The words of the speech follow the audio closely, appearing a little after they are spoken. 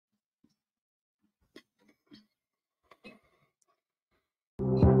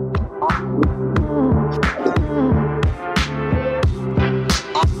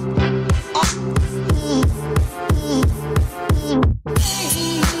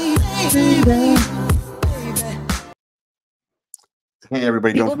Hey,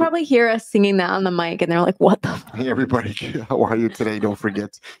 everybody, People probably hear us singing that on the mic and they're like, what the fuck? Hey, everybody, how are you today? Don't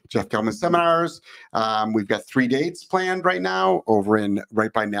forget Jeff Gellman Seminars. We've got 3 dates planned right now over in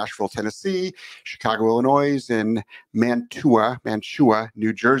right by Nashville, Tennessee, Chicago, Illinois, and Mantua,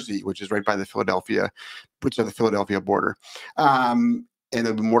 New Jersey, which is right by the Philadelphia border. And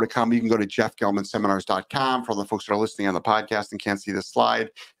there'll be more to come. You can go to jeffgellmanseminars.com for all the folks that are listening on the podcast and can't see the slide,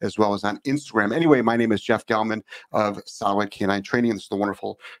 as well as on Instagram. Anyway, my name is Jeff Gellman of Solid Canine Training. This is the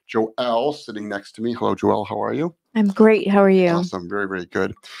wonderful Joelle sitting next to me. Hello, Joelle. How are you? I'm great. How are you? Awesome. Very, very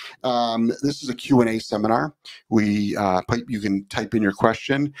good. This is a Q&A seminar. You can type in your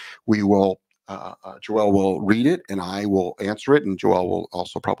question. We will Joelle will read it and I will answer it, and Joelle will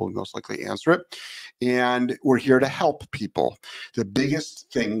also probably most likely answer it. And we're here to help people. The biggest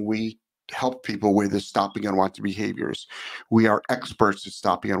thing we help people with is stopping unwanted behaviors. We are experts at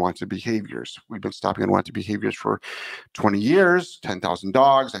stopping unwanted behaviors. We've been stopping unwanted behaviors for 20 years, 10,000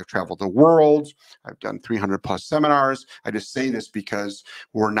 dogs. I've traveled the world. I've done 300 plus seminars. I just say this because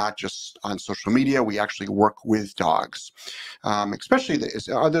we're not just on social media. We actually work with dogs, especially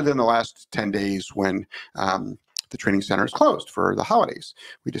other than the last 10 days when the training center is closed for the holidays.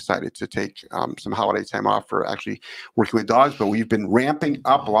 We decided to take some holiday time off for actually working with dogs, but we've been ramping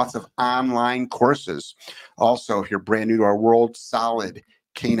up lots of online courses. Also, if you're brand new to our world, Solid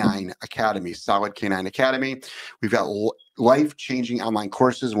Canine Academy. We've got life-changing online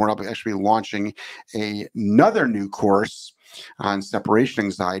courses, and we're actually launching another new course on separation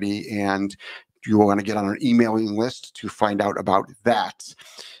anxiety, and you want to get on our emailing list to find out about that.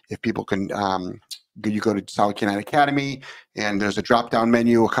 If people can, you go to Solid Canine Academy, and there's a drop-down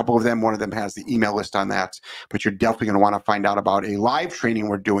menu, a couple of them. One of them has the email list on that, but you're definitely going to want to find out about a live training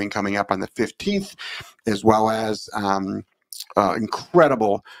we're doing coming up on the 15th, as well as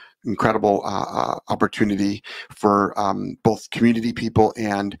incredible opportunity for both community people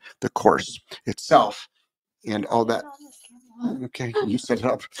and the course itself and all that. Okay, you set it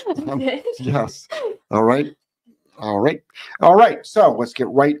up. Yes. All right. So let's get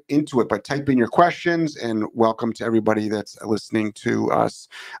right into it. But type in your questions, and welcome to everybody that's listening to us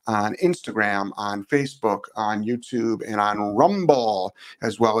on Instagram, on Facebook, on YouTube, and on Rumble,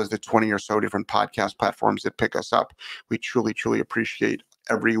 as well as the 20 or so different podcast platforms that pick us up. We truly, truly appreciate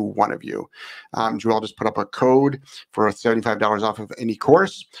every one of you. Joelle just put up a code for $75 off of any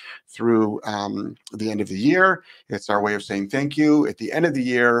course through the end of the year. It's our way of saying thank you. At the end of the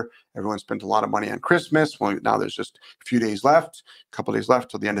year, everyone spent a lot of money on Christmas. Well, now there's just a few days left, a couple days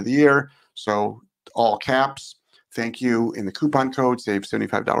left till the end of the year. So all caps, thank you in the coupon code, save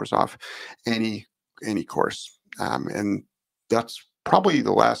 $75 off any course. And that's probably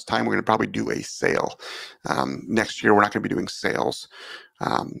the last time we're going to probably do a sale. Next year, we're not going to be doing sales,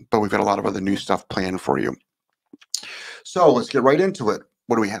 but we've got a lot of other new stuff planned for you. So let's get right into it.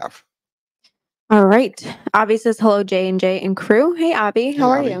 What do we have? All right. Abby says, hello, J&J and crew. Hey, Abby. How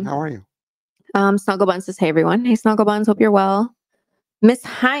are you? How are you? Snugglebun says, hey, everyone. Hey, Snugglebuns. Hope you're well. Miss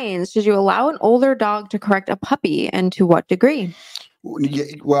Hines, should you allow an older dog to correct a puppy, and to what degree?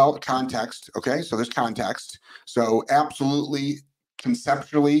 Well, context. Okay, so there's context. So absolutely,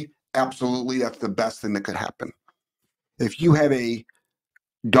 conceptually, absolutely, that's the best thing that could happen. If you have a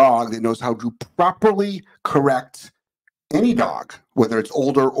dog that knows how to properly correct any dog, whether it's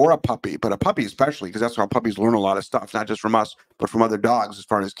older or a puppy, but a puppy especially, because that's how puppies learn a lot of stuff, not just from us, but from other dogs as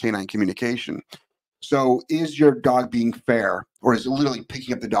far as canine communication. So is your dog being fair, or is it literally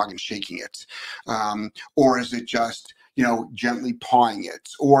picking up the dog and shaking it? Or is it just, gently pawing it?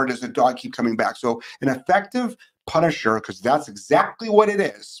 Or does the dog keep coming back? So an effective punisher, because that's exactly what it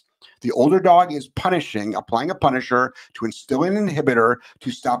is. The older dog is applying a punisher to instill an inhibitor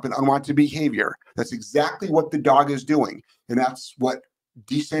to stop an unwanted behavior. That's exactly what the dog is doing. And that's what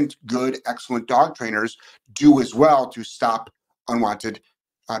decent, good, excellent dog trainers do as well to stop unwanted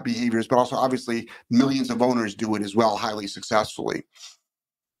behaviors, but also obviously millions of owners do it as well, highly successfully.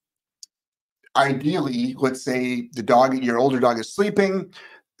 Ideally, let's say your older dog is sleeping,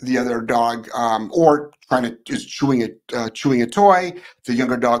 the other dog, or is chewing a toy. The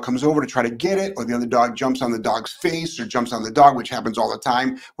younger dog comes over to try to get it, or the other dog jumps on the dog's face or jumps on the dog, which happens all the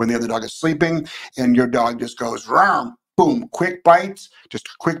time when the other dog is sleeping, and your dog just goes round, boom, quick bites, just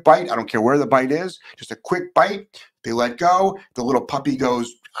a quick bite. I don't care where the bite is, just a quick bite. They let go. The little puppy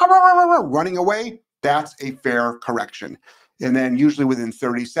goes running away. That's a fair correction. And then usually within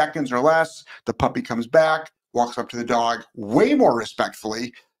 30 seconds or less, the puppy comes back, walks up to the dog way more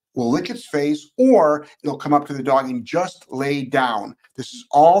respectfully, will lick its face, or it'll come up to the dog and just lay down. This is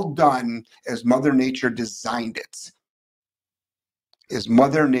all done as Mother Nature designed it.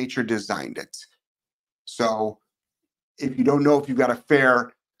 So if you don't know if you've got a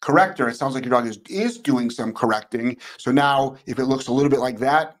fair corrector, it sounds like your dog is doing some correcting. So now if it looks a little bit like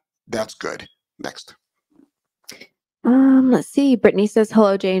that, that's good. Next. Let's see. Brittany says,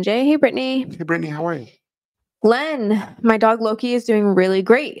 hello, J&J. Hey, Brittany. Hey, Brittany, how are you? Glenn, my dog Loki is doing really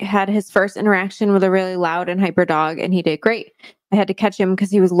great. Had his first interaction with a really loud and hyper dog, and he did great. I had to catch him because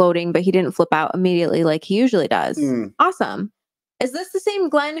he was loading, but he didn't flip out immediately like he usually does. Awesome. Is this the same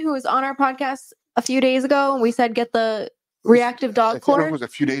Glenn who was on our podcast a few days ago? And we said get the reactive dog I think cord? it was a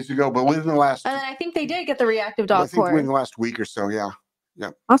few days ago, but within the last... And then I think they did get the reactive dog I think cord. within the last week or so, yeah.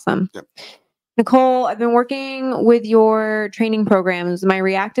 Yeah. Awesome. Yep. Nicole, I've been working with your training programs. My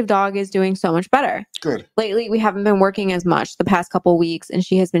reactive dog is doing so much better. Good. Lately, we haven't been working as much the past couple weeks, and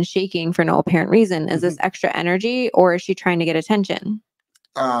she has been shaking for no apparent reason. Is this extra energy, or is she trying to get attention?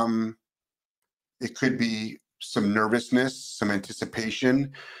 It could be some nervousness, some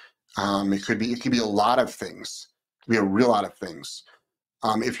anticipation. It could be a lot of things. It could be a real lot of things.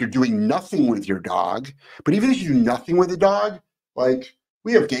 If you're doing nothing with your dog, but even if you do nothing with the dog, like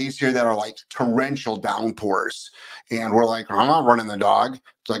we have days here that are like torrential downpours, and we're like, I'm not running the dog.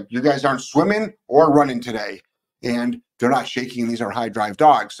 It's like, you guys aren't swimming or running today, and they're not shaking. These are high drive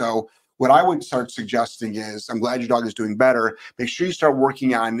dogs. So what I would start suggesting is, I'm glad your dog is doing better. Make sure you start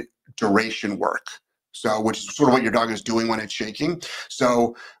working on duration work. So, which is sort of what your dog is doing when it's shaking.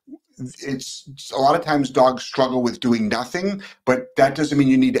 So it's a lot of times dogs struggle with doing nothing, but that doesn't mean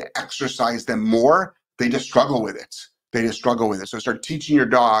you need to exercise them more. They just struggle with it. So start teaching your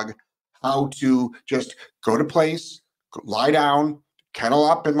dog how to just go to place, lie down, kennel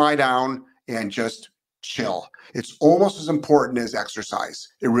up and lie down, and just chill. It's almost as important as exercise.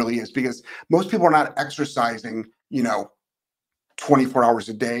 It really is, because most people are not exercising, 24 hours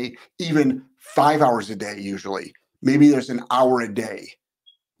a day, even 5 hours a day usually. Maybe there's an hour a day,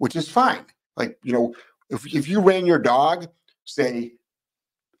 which is fine. Like, if you ran your dog, say,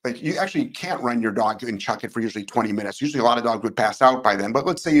 like, you actually can't run your dog and chuck it for usually 20 minutes. Usually a lot of dogs would pass out by then, but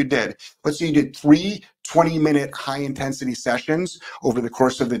let's say you did. Let's say you did 3 20-minute high-intensity sessions over the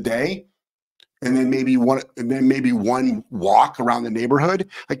course of the day, and then maybe one walk around the neighborhood.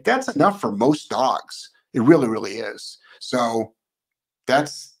 Like, that's enough for most dogs. It really, really is. So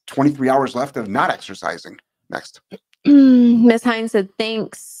that's 23 hours left of not exercising. Next. Ms. Hines said,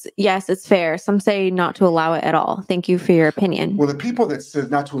 thanks. Yes, it's fair. Some say not to allow it at all. Thank you for your opinion. Well, the people that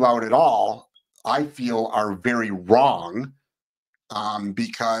said not to allow it at all, I feel are very wrong,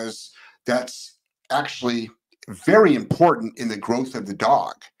 because that's actually very important in the growth of the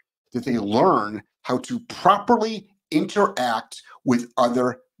dog, that they learn how to properly interact with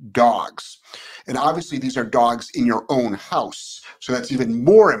other dogs. And obviously these are dogs in your own house, so that's even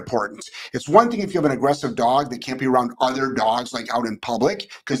more important. It's one thing if you have an aggressive dog that can't be around other dogs, like out in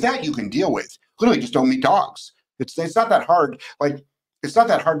public, because that you can deal with. Literally just don't meet dogs. It's not that hard. Like, it's not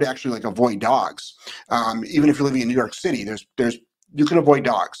that hard to actually like avoid dogs. Even if you're living in New York City, you can avoid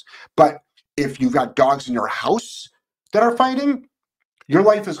dogs. But if you've got dogs in your house that are fighting, your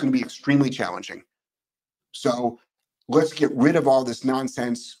life is going to be extremely challenging. So let's get rid of all this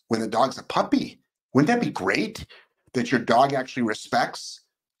nonsense when the dog's a puppy. Wouldn't that be great? That your dog actually respects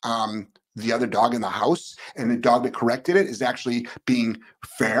the other dog in the house, and the dog that corrected it is actually being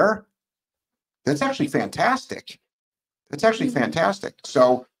fair. That's actually fantastic. That's actually fantastic.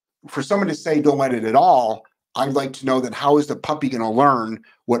 So for someone to say don't let it at all, I'd like to know that how is the puppy going to learn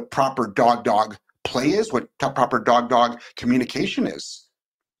what proper dog-dog play is, what proper dog-dog communication is?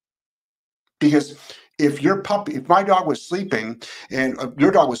 Because if my dog was sleeping and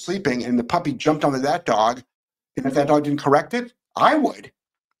your dog was sleeping and the puppy jumped onto that dog, and if that dog didn't correct it, I would.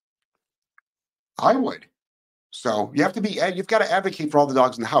 So you've got to advocate for all the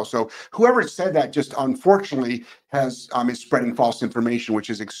dogs in the house. So whoever said that just unfortunately is spreading false information, which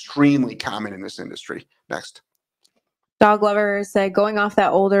is extremely common in this industry. Next. Dog lover said, going off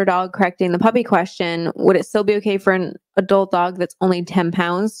that older dog correcting the puppy question, would it still be okay for an adult dog that's only 10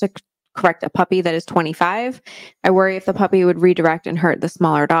 pounds to correct a puppy that is 25? I worry if the puppy would redirect and hurt the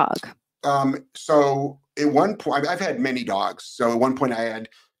smaller dog. So at one point, I've had many dogs. So at one point I had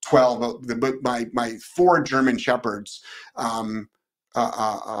 12, but my 4 German Shepherds, I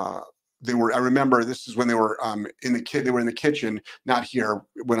remember this is when they were in the kitchen, not here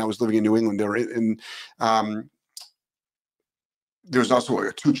when I was living in New England. They were in there was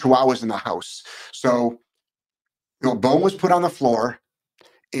also 2 Chihuahuas in the house. So, bone was put on the floor,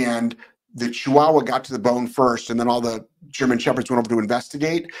 and the Chihuahua got to the bone first, and then all the German Shepherds went over to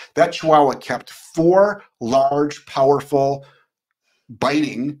investigate. That Chihuahua kept 4 large, powerful,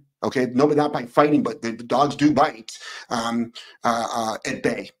 biting, okay, no, but not by fighting, but the dogs do bite, at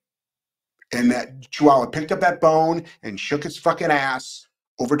bay. And that Chihuahua picked up that bone and shook its fucking ass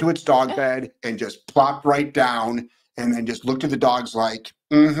over to its dog bed and just plopped right down and then just looked at the dogs like,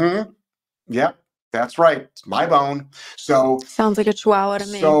 mm-hmm, yep, that's right, it's my bone. So sounds like a Chihuahua to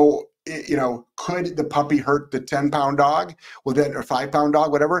me. So, you know, could the puppy hurt the 10-pound dog? Well, then, or 5-pound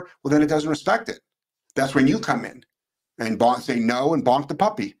dog, whatever. Well, then it doesn't respect it. That's when you come in and say no and bonk the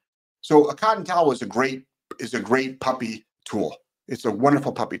puppy. So a cotton towel is a great puppy tool. It's a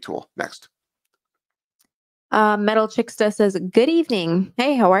wonderful puppy tool. Next. Metal Chicksta says, good evening.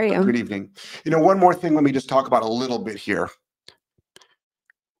 Hey, how are you? Good evening. You know, one more thing, let me just talk about a little bit here.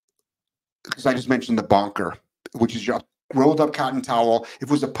 Because I just mentioned the bonker, which is your rolled up cotton towel. If it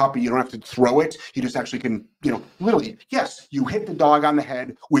was a puppy, you don't have to throw it. You just actually can, you know, literally, yes, you hit the dog on the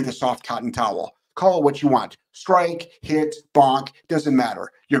head with a soft cotton towel. Call it what you want. Strike, hit, bonk, doesn't matter.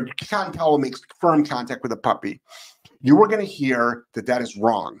 Your cotton towel makes firm contact with a puppy. You are going to hear that that is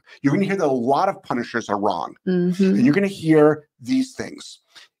wrong. You're going to hear that a lot of punishers are wrong. Mm-hmm. And you're going to hear these things.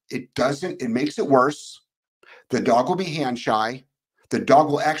 It makes it worse. The dog will be hand shy. The dog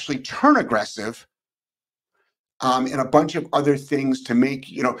will actually turn aggressive. And a bunch of other things to make,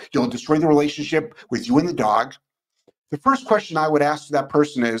 you know, you'll destroy the relationship with you and the dog. The first question I would ask that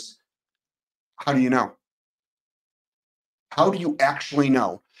person is, how do you know? How do you actually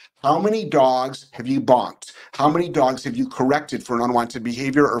know? How many dogs have you bonked? How many dogs have you corrected for an unwanted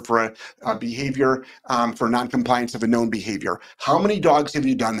behavior or for a behavior for non-compliance of a known behavior? How many dogs have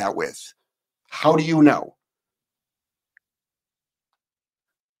you done that with? How do you know?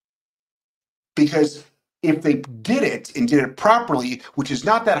 Because if they did it and did it properly, which is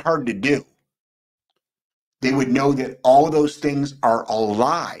not that hard to do, they would know that all of those things are a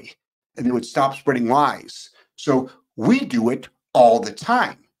lie and they would stop spreading lies. So we do it all the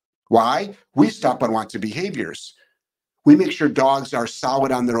time. Why? We stop unwanted behaviors. We make sure dogs are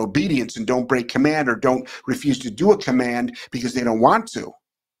solid on their obedience and don't break command or don't refuse to do a command because they don't want to.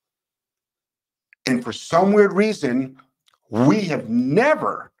 And for some weird reason, we have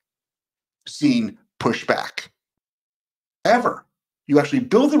never seen pushback. Ever. You actually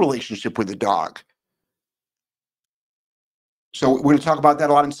build a relationship with the dog. So we're going to talk about that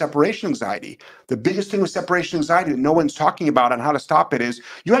a lot in separation anxiety. The biggest thing with separation anxiety that no one's talking about on how to stop it is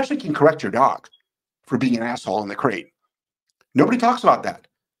you actually can correct your dog for being an asshole in the crate. Nobody talks about that.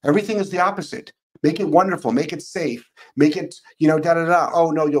 Everything is the opposite. Make it wonderful. Make it safe. Make it, you know, da-da-da.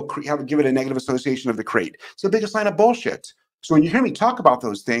 Oh, no, you'll give it a negative association of the crate. It's the biggest line of bullshit. So when you hear me talk about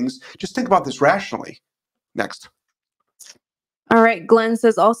those things, just think about this rationally. Next. All right. Glenn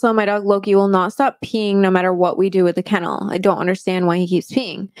says, also, my dog Loki will not stop peeing no matter what we do with the kennel. I don't understand why he keeps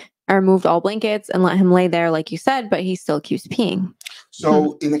peeing. I removed all blankets and let him lay there like you said, but he still keeps peeing.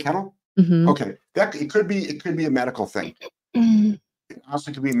 So in the kennel? Mm-hmm. Okay. It could be a medical thing. It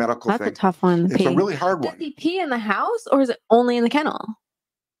also could be a medical thing. That's a tough one. It's a really hard one. Does he pee in the house or is it only in the kennel?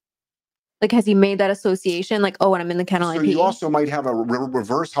 Like, has he made that association? Like, oh, when I'm in the kennel, I pee. You also might have a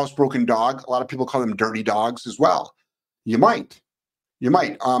reverse housebroken dog. A lot of people call them dirty dogs as well. You might.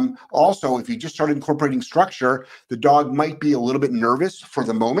 Also, if you just started incorporating structure, the dog might be a little bit nervous for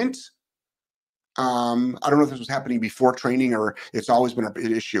the moment. I don't know if this was happening before training or it's always been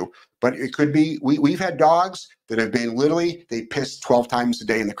an issue, but it could be. We've had dogs that have been literally, they piss 12 times a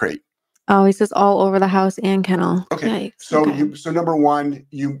day in the crate. Oh, he says all over the house and kennel. Okay. Yikes. So number one,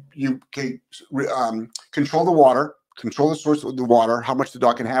 you control the water, control the source of the water, how much the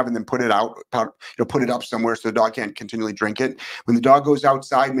dog can have, and then put it out, put it up somewhere so the dog can't continually drink it. When the dog goes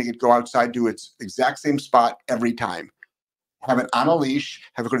outside, make it go outside, do its exact same spot every time. Have it on a leash,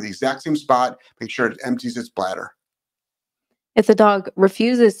 have it go to the exact same spot, make sure it empties its bladder. If the dog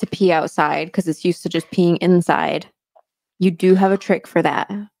refuses to pee outside because it's used to just peeing inside, you do have a trick for that.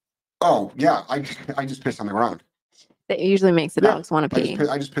 Oh, yeah. I just piss on the ground. That usually makes the dogs want to pee.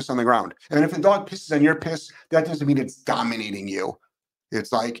 I just piss on the ground. And if the dog pisses on your piss, that doesn't mean it's dominating you.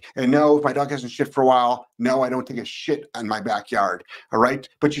 It's like, and no, if my dog hasn't shit for a while, no, I don't take a shit on my backyard. All right.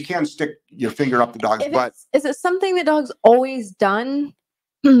 But you can stick your finger up the dog's butt. Is it something the dog's always done?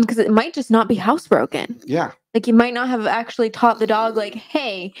 Because it might just not be housebroken. Yeah. Like you might not have actually taught the dog, like,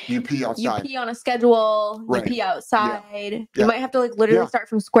 hey, you pee outside. You pee on a schedule. Right. You pee outside. Yeah. You might have to like literally start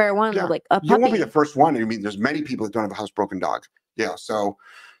from square one with like a puppy. You won't be the first one. I mean, there's many people that don't have a housebroken dog. Yeah. So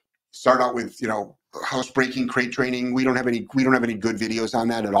start out with, housebreaking, crate training. We don't have any good videos on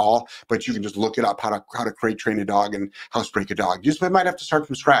that at all, but you can just look it up, how to crate train a dog and housebreak a dog. You just might have to start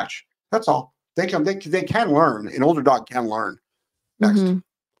from scratch. That's all. They can learn. An older dog can learn. Next.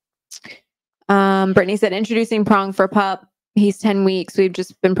 Brittany said, introducing Prong for pup. He's 10 weeks. We've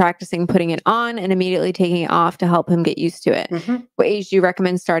just been practicing putting it on and immediately taking it off to help him get used to it. What age do you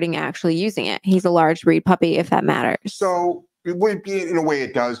recommend starting actually using it? He's a large breed puppy, if that matters. So it would be, in a way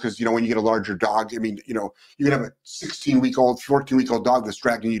it does, because, when you get a larger dog, I mean, you can have a 16-week-old, 14-week-old dog that's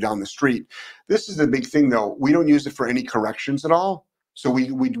dragging you down the street. This is the big thing, though. We don't use it for any corrections at all. So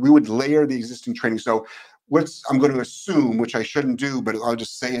we would layer the existing training. So I'm going to assume, which I shouldn't do, but I'll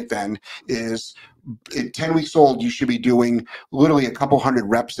just say it then, is at 10 weeks old, you should be doing literally a couple hundred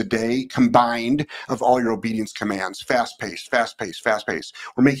reps a day combined of all your obedience commands. Fast pace, fast pace, fast pace.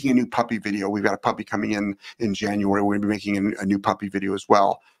 We're making a new puppy video. We've got a puppy coming in January. We're going to be making a new puppy video as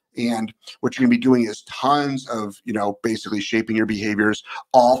well. And what you're going to be doing is tons of, basically shaping your behaviors,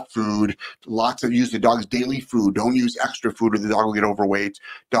 all food, lots of use the dog's daily food. Don't use extra food or the dog will get overweight.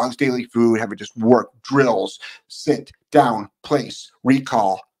 Dog's daily food, have it just work, drills, sit, down, place,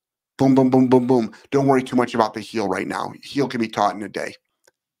 recall, boom, boom, boom, boom, boom. Don't worry too much about the heel right now. Heel can be taught in a day.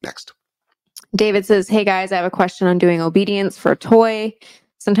 Next. David says, hey guys, I have a question on doing obedience for a toy.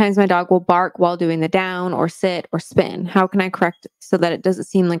 Sometimes my dog will bark while doing the down or sit or spin. How can I correct so that it doesn't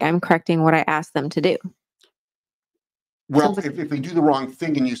seem like I'm correcting what I asked them to do? Well, if they do the wrong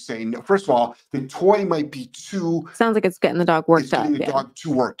thing and you say no, first of all, the toy might be too. Sounds like it's getting the dog worked up. Getting the dog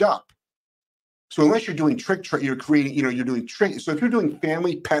too worked up. So unless you're doing you're creating, you're doing training. So if you're doing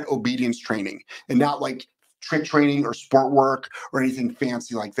family pet obedience training and not like trick training or sport work or anything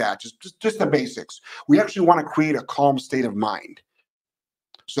fancy like that, just the basics, we actually want to create a calm state of mind.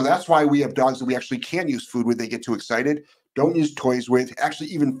 So that's why we have dogs that we actually can't use food with. They get too excited. Don't use toys with. Actually,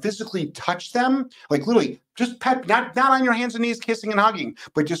 even physically touch them. Like literally, just pet, not on your hands and knees, kissing and hugging,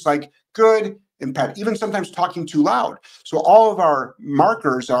 but just like good and pet. Even sometimes talking too loud. So all of our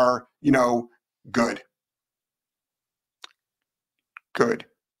markers are, good. Good.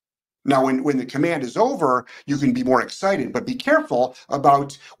 Now, when the command is over, you can be more excited, but be careful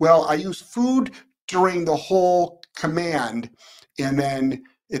about, well, I use food during the whole command, and then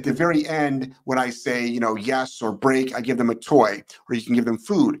at the very end, when I say, yes or break, I give them a toy, or you can give them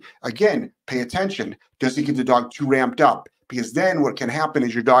food. Again, pay attention. Does it get the dog too ramped up? Because then what can happen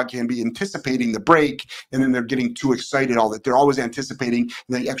is your dog can be anticipating the break, and then they're getting too excited, they're always anticipating,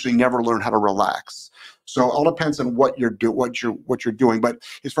 and they actually never learn how to relax. So it all depends on what you're doing. But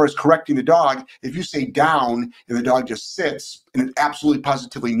as far as correcting the dog, if you say down and the dog just sits and it absolutely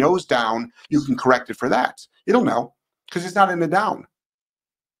positively knows down, you can correct it for that. It'll know because it's not in the down.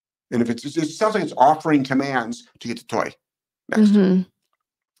 And if it sounds like it's offering commands to get the toy. Next.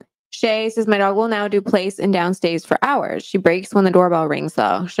 Shay says, my dog will now do place and down stays for hours. She breaks when the doorbell rings,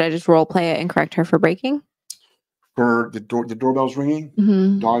 though. Should I just role play it and correct her for breaking? For the doorbell's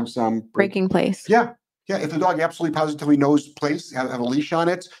ringing? Dog's breaking place. Yeah. Yeah. If the dog absolutely positively knows place, have a leash on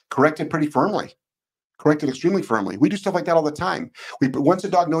it, correct it pretty firmly. Correct it extremely firmly. We do stuff like that all the time. Once the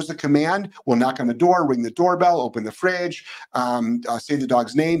dog knows the command, we'll knock on the door, ring the doorbell, open the fridge, say the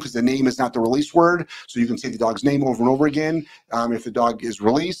dog's name, because the name is not the release word. So you can say the dog's name over and over again. If the dog is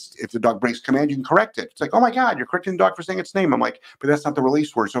released, if the dog breaks command, you can correct it. It's like, oh my God, you're correcting the dog for saying its name. I'm like, but that's not the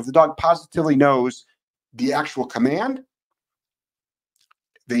release word. So if the dog positively knows the actual command,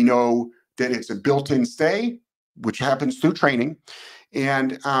 they know that it's a built-in stay, which happens through training.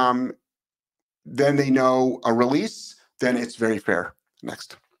 And then they know a release, then it's very fair.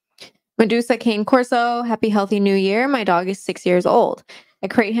 Next. Medusa Cane Corso, happy healthy new year. My dog is 6 years old. I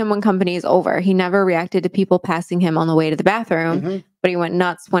crate him when company is over. He never reacted to people passing him on the way to the bathroom, but he went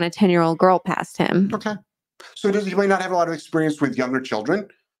nuts when a 10-year-old girl passed him. Okay. So he might not have a lot of experience with younger children.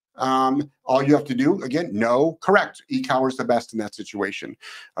 All you have to do, again, correct. E-cow is the best in that situation.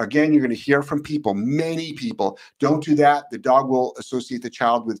 Again, you're going to hear from people, many people. Don't do that. The dog will associate the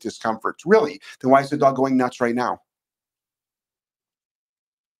child with discomforts. Really? Then why is the dog going nuts right now?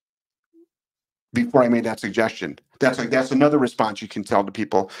 Before I made that suggestion. That's another response you can tell to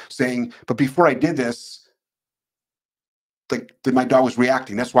people saying, but before I did this, my dog was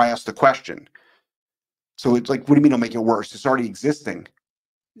reacting. That's why I asked the question. So it's like, what do you mean I'll make it worse? It's already existing.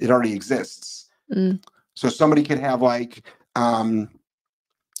 It already exists. So somebody could have like, you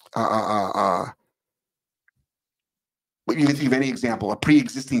can think of any example, a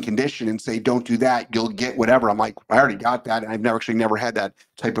pre-existing condition and say, don't do that, you'll get whatever. I'm like, I already got that. And I've never had that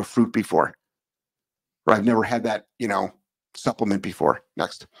type of fruit before. Or I've never had that, supplement before.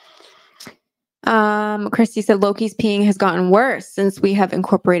 Next. Christy said Loki's peeing has gotten worse since we have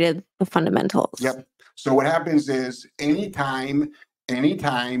incorporated the fundamentals. Yep. So what happens is anytime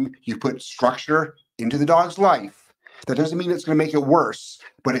you put structure into the dog's life, that doesn't mean it's going to make it worse,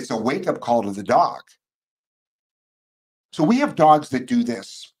 but it's a wake-up call to the dog. So we have dogs that do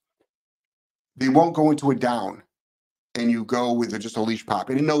this. They won't go into a down. and you go with just a leash pop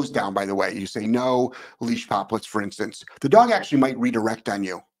and it nose down, by the way, you say no leash poplets, for instance, the dog actually might redirect on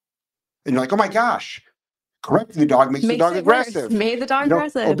you. And you're like, oh my gosh, correcting the dog makes the dog aggressive. Made the dog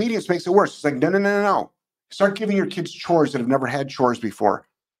aggressive. Obedience makes it worse. It's like, no. Start giving your kids chores that have never had chores before.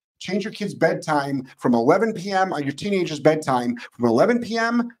 Change your kids' bedtime from 11 p.m. on your teenager's bedtime from 11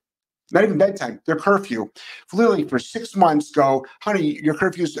 p.m. Not even bedtime, their curfew. Literally for 6 months, go, honey, your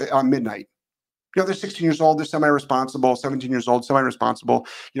curfew's on midnight. They're 16 years old, they're semi-responsible, 17 years old, semi-responsible.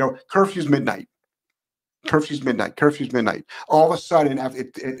 Curfew's midnight. Curfew's midnight. All of a sudden,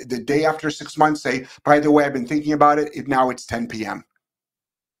 the day after 6 months, say, by the way, I've been thinking about it. Now it's 10 p.m.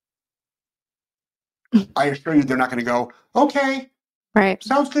 I assure you they're not going to go, okay, right.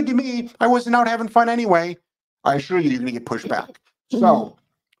 Sounds good to me. I wasn't out having fun anyway. I assure you, you're going to get pushed back. So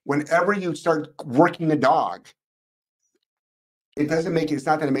whenever you start working the dog, it's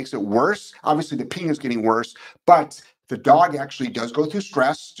not that it makes it worse. Obviously, the peeing is getting worse, but the dog actually does go through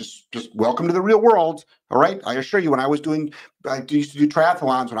stress. Just welcome to the real world. All right. I assure you, I used to do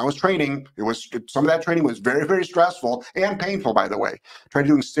triathlons when I was training. Some of that training was very, very stressful and painful, by the way. Try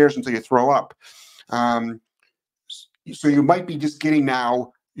doing stairs until you throw up. So you might be just getting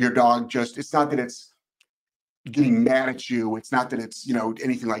now your dog it's not that it's getting mad at you. It's not that it's,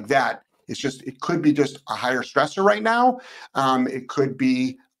 anything like that. It's just, it could be just a higher stressor right now. It could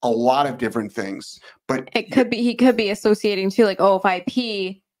be a lot of different things, but he could be associating too, like, oh, if I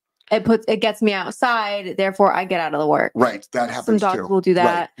pee, it gets me outside, therefore I get out of the work. Right. That happens. Some dogs will do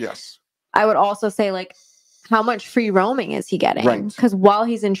that. Right. Yes. I would also say, like, how much free roaming is he getting? Right. Because while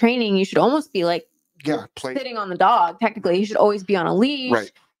he's in training, you should almost be like, sitting on the dog. Technically, he should always be on a leash,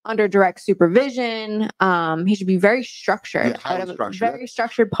 right, under direct supervision. He should be very structured. Very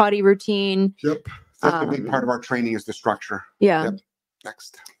structured potty routine. Yep. That's a big part of our training is the structure. Yeah. Yep.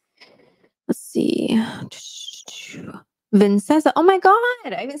 Next. Let's see. Vin says, oh my God,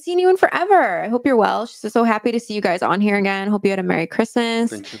 I haven't seen you in forever. I hope you're well. She's so happy to see you guys on here again. Hope you had a Merry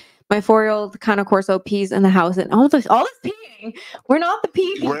Christmas. Thank you. My 4-year-old Cane Corso pees in the house and all this peeing. We're not the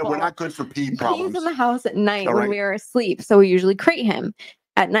pee people. We're not good for pee problems. He's in the house at night when we are asleep. So we usually crate him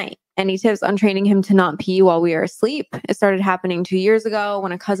at night. Any tips on training him to not pee while we are asleep? It started happening 2 years ago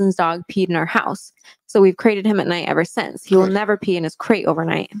when a cousin's dog peed in our house. So we've crated him at night ever since. He will never pee in his crate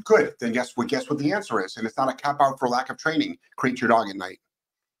overnight. Good. Then guess what the answer is? And it's not a cop-out for lack of training. Crate your dog at night.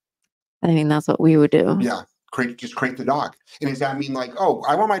 I mean, that's what we would do. Yeah. Just crate the dog. And does that mean like, oh,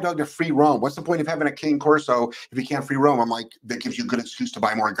 I want my dog to free roam? What's the point of having a Cane Corso if he can't free roam? I'm like, that gives you a good excuse to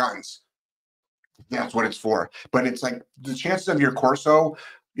buy more guns. That's what it's for. But it's like the chances of your Corso,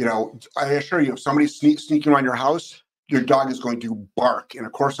 I assure you, if somebody's sneaking around your house, your dog is going to bark. And a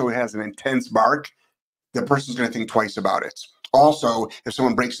Corso has an intense bark. The person's going to think twice about it. Also, if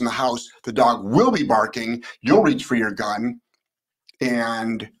someone breaks in the house, the dog will be barking. You'll reach for your gun.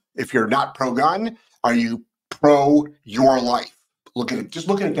 And if you're not pro-gun, are you pro your life? Just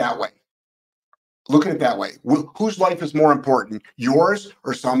look at it that way. Look at it that way. Whose life is more important, yours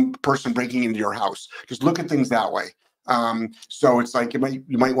or some person breaking into your house? Just look at things that way. So it's like you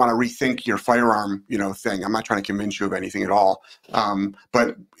might want to rethink your firearm, thing. I'm not trying to convince you of anything at all.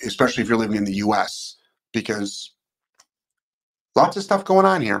 But especially if you're living in the US, because lots of stuff going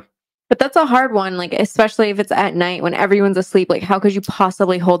on here. But that's a hard one, like especially if it's at night when everyone's asleep. Like, how could you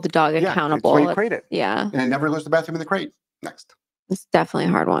possibly hold the dog accountable? Yeah, crate it. Yeah. And it never goes to the bathroom in the crate. Next. It's definitely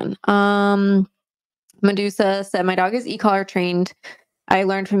a hard one. Medusa said, my dog is e-collar trained. I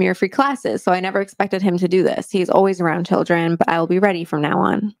learned from your free classes, so I never expected him to do this. He's always around children, but I will be ready from now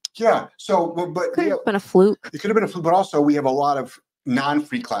on. Yeah. So, but could have been a fluke. It could have been a fluke, but also we have a lot of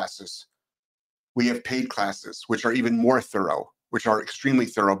non-free classes. We have paid classes, which are even more thorough, which are extremely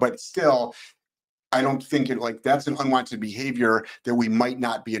thorough, but still, I don't think that's an unwanted behavior that we might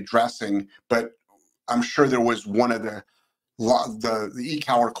not be addressing, but I'm sure there was one of the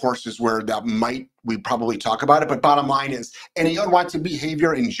e-collar courses where we probably talk about it, but bottom line is any unwanted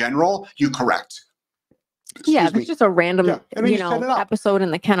behavior in general, you correct. It's just a random, episode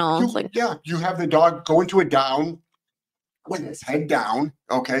in the kennel. You have the dog go into a down, with its head down,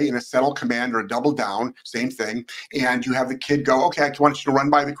 okay, in a settle command or a double down, same thing. And you have the kid go, okay, I want you to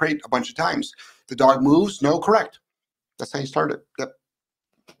run by the crate a bunch of times. The dog moves, no, correct. That's how you start it. Yep.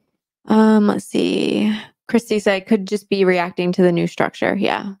 Let's see. Christy said, could just be reacting to the new structure.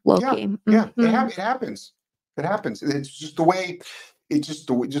 Yeah, Loki. Yeah, it happens. It happens. It's just the way. It's just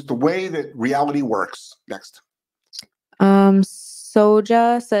the way that reality works. Next.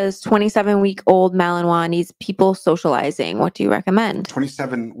 Soja says 27-week-old Malinois needs people socializing. What do you recommend?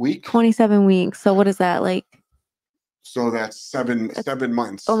 27 weeks. 27 weeks. So what is that like? So that's seven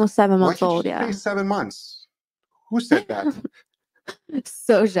months. Almost 7 months old. Yeah. 7 months. Who said that?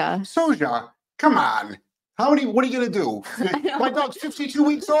 Soja. Soja, come on. What are you going to do? My dog's 52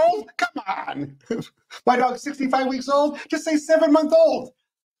 weeks old? Come on. My dog's 65 weeks old? Just say 7-month-old.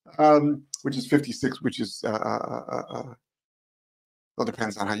 Which is 56, which is, well,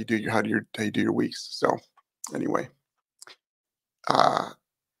 depends on how you do your weeks. So anyway.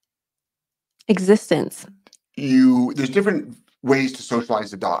 Existence. There's different ways to socialize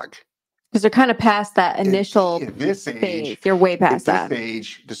the dog. Because they're kind of past that initial at this age, phase. You're way past that. At this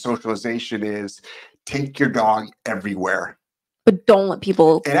age, the socialization is take your dog everywhere. But don't let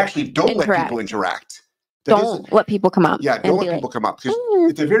people And actually don't let people interact. Don't let people come up. Yeah, don't let people come up. Because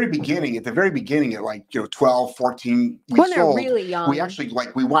at the very beginning, at like 12, 14 weeks when they're old, really young, we actually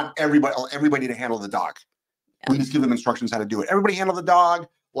we want everybody to handle the dog. Yeah. We just give them instructions how to do it. Everybody handle the dog.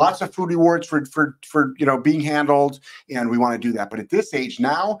 Lots of food rewards for being handled, and we want to do that. But at this age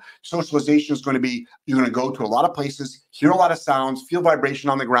now, socialization is going to be, you're going to go to a lot of places, hear a lot of sounds, feel vibration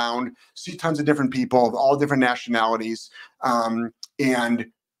on the ground, see tons of different people of all different nationalities, and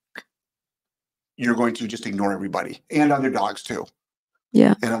you're going to just ignore everybody and other dogs too.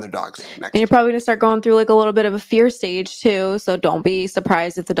 Yeah. And other dogs. Next. And you're probably going to start going through like a little bit of a fear stage too. So don't be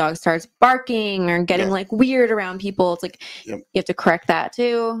surprised if the dog starts barking or getting like weird around people. It's like you have to correct that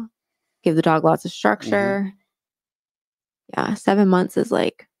too. Give the dog lots of structure. Yeah. 7 months is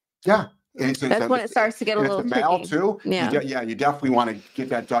like. Yeah. That's when it starts to get a little tricky. Male too. Yeah. You definitely want to get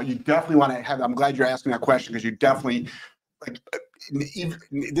that dog. You definitely want to have, I'm glad you're asking that question, because you definitely,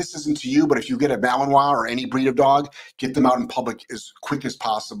 this isn't to you, but if you get a Malinois or any breed of dog, get them out in public as quick as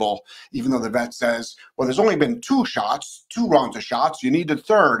possible. Even though the vet says, well, there's only been 2 rounds of shots, you need a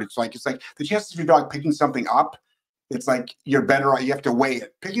third. It's like the chances of your dog picking something up, it's like you're better. You have to weigh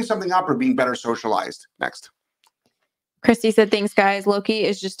it. Picking something up or being better socialized. Next. Christy said, thanks, guys. Loki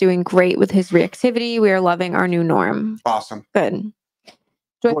is just doing great with his reactivity. We are loving our new norm. Awesome. Good.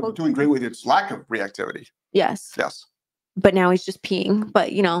 Doing great with its lack of reactivity. Yes. Yes. But now he's just peeing.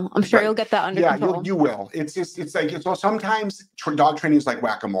 But I'm sure you'll get that under control. Yeah, you will. It's sometimes dog training is like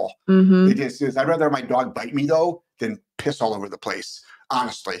whack-a-mole. Mm-hmm. It is. I'd rather have my dog bite me though than piss all over the place.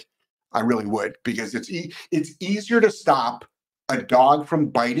 Honestly, I really would, because it's easier to stop a dog from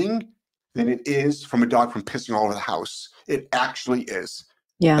biting than it is from a dog from pissing all over the house. It actually is.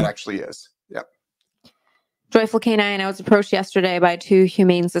 Yeah. It actually is. Yep. Joyful Canine. I was approached yesterday by 2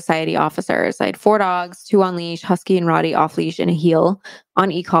 Humane Society officers. I had 4 dogs, 2 on leash, Husky and Roddy off leash, and a heel on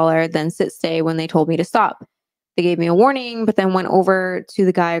e-collar, then sit stay when they told me to stop. They gave me a warning, but then went over to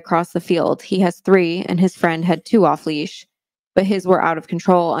the guy across the field. He has 3 and his friend had 2 off leash, but his were out of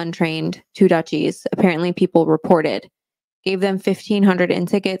control, untrained, 2 Dutchies. Apparently people reported. Gave them $1,500 in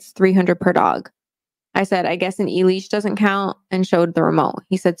tickets, $300 per dog. I said, I guess an e-leash doesn't count, and showed the remote.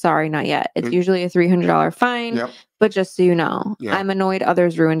 He said, sorry, not yet. It's usually a $300 fine, but just so you know, I'm annoyed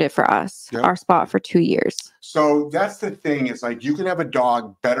others ruined it for us. Our spot for 2 years. So that's the thing. It's like you can have a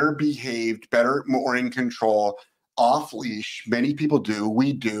dog better behaved, better, more in control, off leash. Many people do,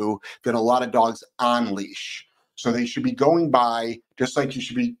 we do, than a lot of dogs on leash. So they should be going by, just like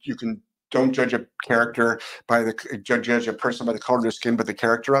don't judge a character by judge a person by the color of their skin, but the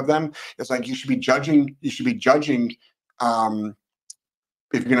character of them. It's like you should be judging. If you're going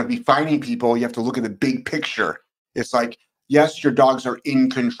to be finding people, you have to look at the big picture. It's like, yes, your dogs are in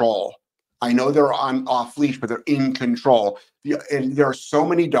control. I know they're on off leash, but they're in control. And there are so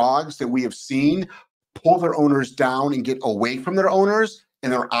many dogs that we have seen pull their owners down and get away from their owners,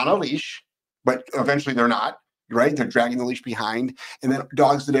 and they're on a leash, but eventually they're not, right? They're dragging the leash behind. And then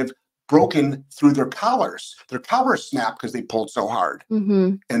dogs that have broken through their collars. Their collars snap because they pulled so hard,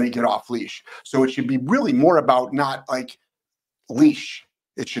 and they get off leash. So it should be really more about not like leash.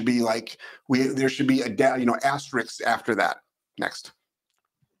 It should be like there should be asterisks after that. Next.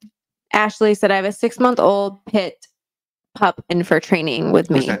 Ashley said, I have a 6-month-old pit pup in for training with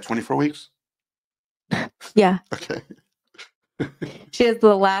me. Was that 24 weeks? Yeah. Okay. She has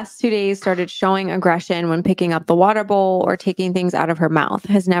the last 2 days started showing aggression when picking up the water bowl or taking things out of her mouth.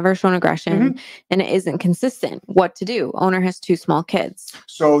 Has never shown aggression and it isn't consistent. What to do? Owner has 2 small kids.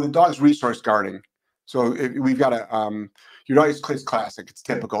 So the dog's resource guarding. So we've got a your dog is classic. It's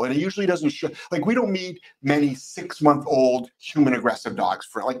typical, and it usually doesn't show. Like we don't meet many 6-month-old human aggressive dogs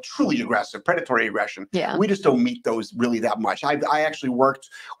for like truly aggressive predatory aggression. Yeah, we just don't meet those really that much. I actually worked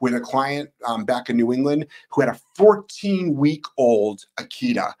with a client back in New England who had a 14-week-old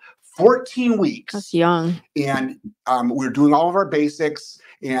Akita. 14 weeks. That's young. And we were doing all of our basics,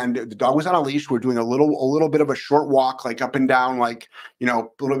 and the dog was on a leash. We're doing a little bit of a short walk, like up and down, like, a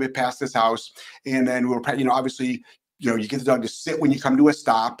little bit past this house. And then we were, obviously you get the dog to sit when you come to a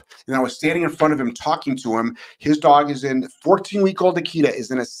stop. And I was standing in front of him talking to him. His dog is 14-week-old Akita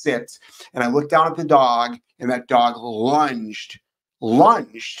is in a sit. And I looked down at the dog, and that dog lunged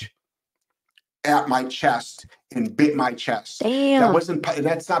at my chest and bit my chest. Damn.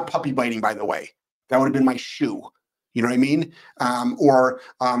 That's not puppy biting, by the way. That would have been my shoe. You know what I mean?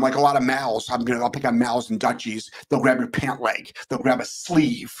 Like a lot of Mals, I'll pick on Mals and Dutchies. They'll grab your pant leg. They'll grab a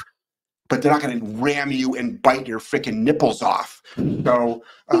sleeve, but they're not going to ram you and bite your freaking nipples off. So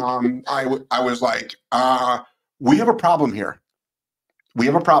I was like, we have a problem here. We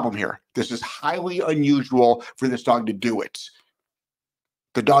have a problem here. This is highly unusual for this dog to do it.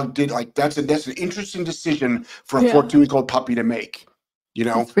 The dog did that's an interesting decision for a 14-week-old puppy to make.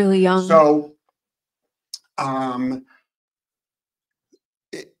 It's really young. So,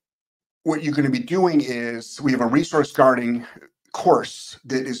 what you're going to be doing is we have a resource guarding course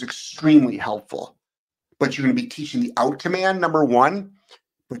that is extremely helpful, but you're going to be teaching the out command, number one,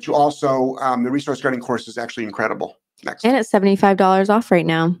 but you also, the resource guarding course is actually incredible. Next. And it's $75 off right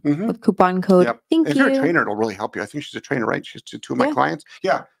now with coupon code. Yep. Thank you. If you're a trainer, it'll really help you. I think she's a trainer, right? She's two of my clients.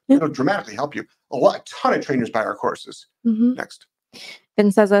 Yeah. It'll dramatically help you. A ton of trainers buy our courses. Next.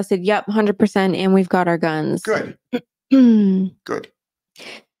 Vincenzo said, yep, 100%. And we've got our guns. Good. Good.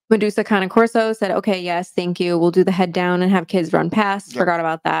 Medusa Cana Corso said, okay, yes, thank you. We'll do the head down and have kids run past. Forgot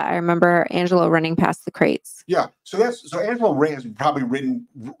about that. I remember Angelo running past the crates. Yeah. So Angelo Ray has probably ridden.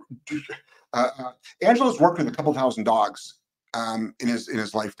 Angelo's worked with a couple thousand dogs in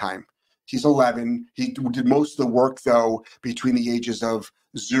his lifetime. He's 11. He did most of the work, though, between the ages of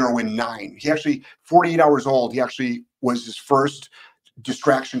 0 and 9. He actually, 48 hours old, he actually was his first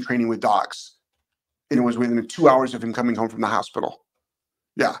distraction training with dogs. And it was within 2 hours of him coming home from the hospital.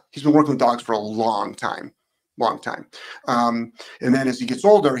 Yeah, he's been working with dogs for a long time. And then as he gets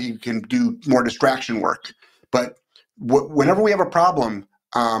older, he can do more distraction work. But whenever we have a problem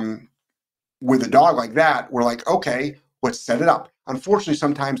with a dog like that, we're like, okay, let's set it up. Unfortunately,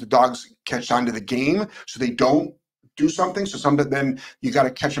 sometimes the dogs catch on to the game, so they don't do something. So then you got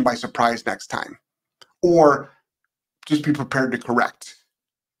to catch them by surprise next time. Or just be prepared to correct.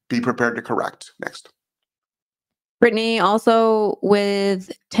 Be prepared to correct. Next. Brittany, also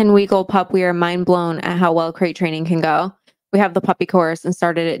with 10-week-old pup, we are mind blown at how well crate training can go. We have the puppy course and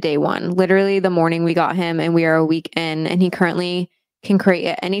started at day 1. Literally the morning we got him, and we are a week in, and he currently can crate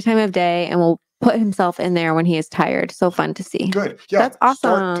at any time of day and will put himself in there when he is tired. So fun to see. Good. Yeah. That's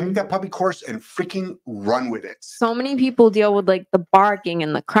awesome. Take that puppy course and freaking run with it. So many people deal with like the barking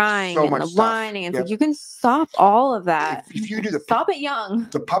and the crying and the whining. It's like you can stop all of that. If you do stop it young.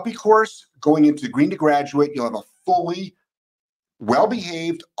 The puppy course going into Green to Graduate, you'll have a fully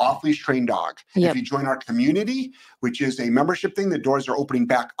well-behaved, off-leash trained dog. If you join our community, which is a membership thing, the doors are opening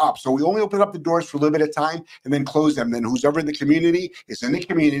back up. So we only open up the doors for a little bit of time and then close them. Then who's ever in the community is in the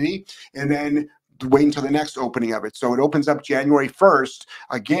community, and then wait until the next opening of it. So it opens up January 1st.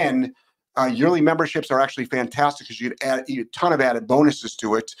 Again, yearly memberships are actually fantastic because you could add a ton of added bonuses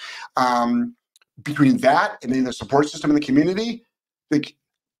to it. Between that and then the support system in the community,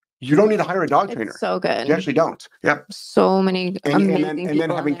 you don't need to hire a dog trainer. So good. You actually don't. Yep. So many amazing people. And then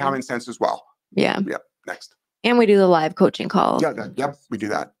having common sense as well. Yeah. Yep. Next. And we do the live coaching calls. Yeah. We do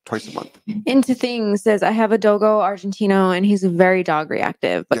that twice a month. Into Things says, I have a Dogo Argentino and he's very dog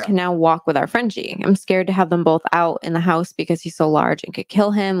reactive, but can now walk with our Frenchie. I'm scared to have them both out in the house because he's so large and could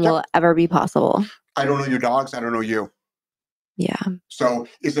kill him. Will it ever be possible? I don't know your dogs. I don't know you. Yeah. So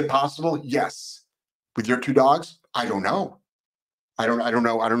is it possible? Yes. With your 2 dogs? I don't know. I don't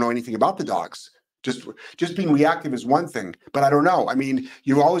know anything about the dogs. Just being reactive is one thing, but I don't know. I mean,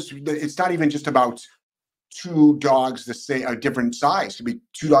 it's not even just about 2 dogs a different size. It could be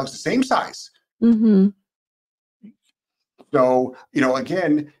 2 dogs the same size. So,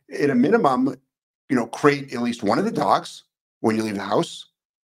 again, at a minimum, crate at least one of the dogs when you leave the house.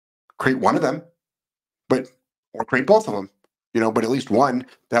 Crate one of them, or crate both of them. But at least one.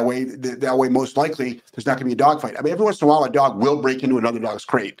 That way, most likely, there's not going to be a dog fight. I mean, every once in a while, a dog will break into another dog's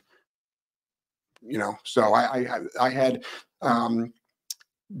crate. So I had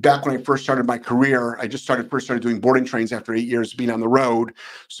back when I first started my career, I just started doing boarding trains after 8 years of being on the road.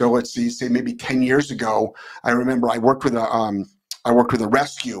 So let's say maybe 10 years ago, I remember I worked with a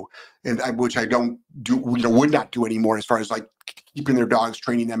rescue, which I don't do, would not do anymore as far as like keeping their dogs,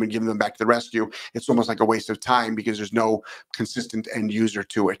 training them, and giving them back to the rescue. It's almost like a waste of time because there's no consistent end user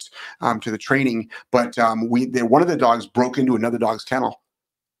to it, to the training. But one of the dogs broke into another dog's kennel.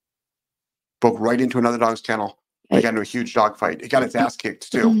 Broke right into another dog's kennel. They got into a huge dog fight. It got its ass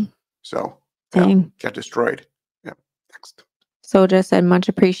kicked too. So got destroyed. Yeah. Next. Soja said, much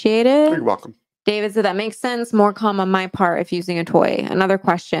appreciated. You're welcome. David said that makes sense. More calm on my part if using a toy. Another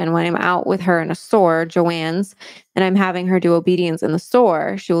question. When I'm out with her in a store, Joanne's, and I'm having her do obedience in the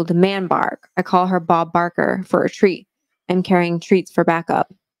store, she will demand bark. I call her Bob Barker for a treat. I'm carrying treats for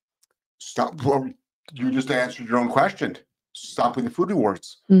backup. Stop. Well, you just answered your own question. Stop with the food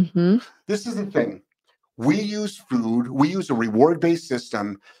rewards. Mm-hmm. This is the thing. We use food. We use a reward-based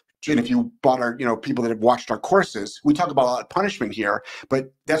system. And if you bought our, people that have watched our courses, we talk about a lot of punishment here,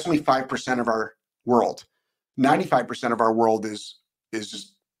 but that's only 5% of our world. 95% of our world is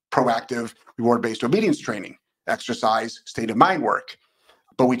just proactive, reward-based obedience training, exercise, state of mind work.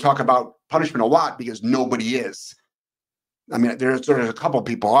 But we talk about punishment a lot because nobody is. I mean, there's a couple of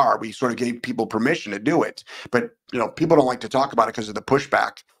people are. We sort of gave people permission to do it, but people don't like to talk about it because of the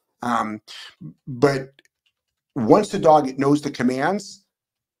pushback. But once the dog knows the commands,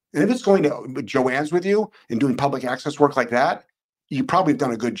 and if it's going to Joanne's with you and doing public access work like that, you probably have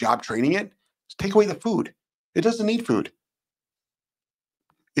done a good job training it. Just take away the food. It doesn't need food.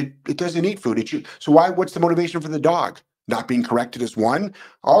 It doesn't need food. So what's the motivation for the dog? Not being corrected is one.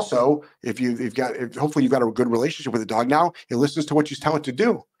 Also, hopefully you've got a good relationship with the dog now, it listens to what you tell it to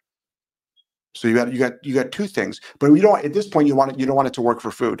do. So you got two things. But at this point you don't want it to work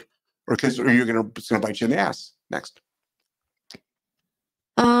for food, or you're gonna bite you in the ass. Next.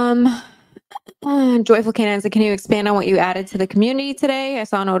 Joyful Canine said, can you expand on what you added to the community today? I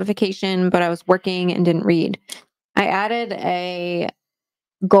saw a notification, but I was working and didn't read. I added a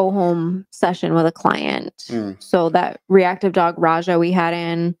go home session with a client. So that reactive dog Raja we've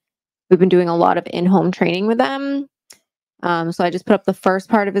been doing a lot of in-home training with them. So I just put up the first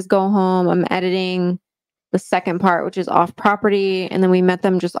part of his go home. I'm editing the second part, which is off property. And then we met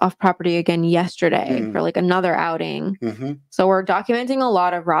them just off property again yesterday for like another outing. Mm-hmm. So we're documenting a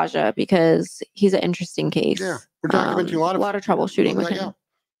lot of Raja because he's an interesting case. Yeah, we're documenting a lot of troubleshooting with him.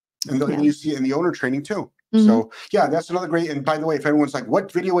 And you see in the owner training too. Mm-hmm. So yeah, that's another great. And by the way, if everyone's like,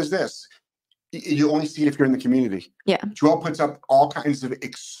 what video is this? You only see it if you're in the community. Yeah. Joelle puts up all kinds of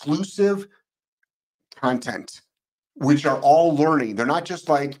exclusive content, which are all learning. They're not just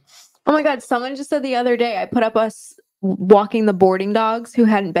like, oh my God, someone just said the other day, I put up us walking the boarding dogs who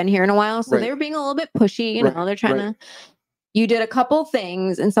hadn't been here in a while. So they were being a little bit pushy, they're trying to, you did a couple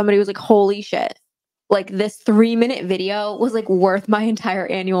things and somebody was like, holy shit. Like this 3-minute video was like worth my entire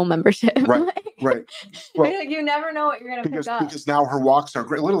annual membership. Right. Right. Well, like, you never know what you're going to pick up. Because now her walks are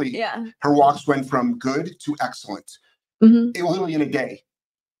great. Literally, her walks went from good to excellent. Mm-hmm. Literally in a day.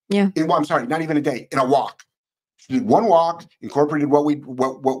 Yeah. I'm sorry, not even a day, in a walk. She did one walk, incorporated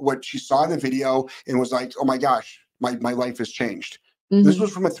what she saw in the video, and was like, "Oh my gosh, my life has changed." Mm-hmm. This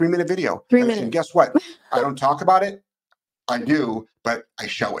was from a 3-minute video. 3 minutes. And guess what? I don't talk about it. I do, but I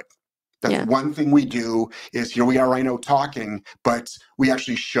show it. That's one thing we do. Is here we are, I know, talking, but we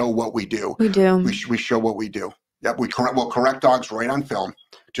actually show what we do. We do. We show what we do. Yep. We'll correct dogs right on film,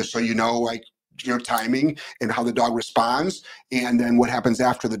 just so you know, like, timing and how the dog responds, and then what happens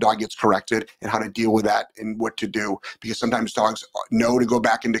after the dog gets corrected and how to deal with that and what to do. Because sometimes dogs know to go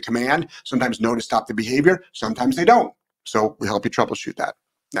back into command, sometimes know to stop the behavior, sometimes they don't. So we help you troubleshoot that.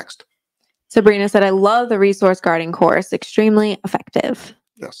 Next. Sabrina said, I love the resource guarding course. Extremely effective.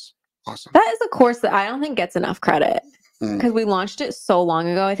 Yes. Awesome. That is a course that I don't think gets enough credit. Because we launched it so long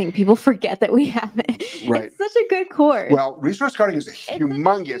ago. I think people forget that we have it. Right. It's such a good course. Well, resource guarding is a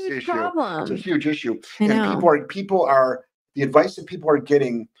humongous issue. Problem. It's a huge issue. I know. And people are the advice that people are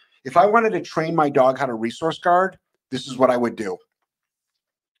getting. If I wanted to train my dog how to resource guard, this is what I would do.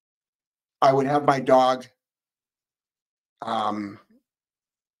 I would have my dog.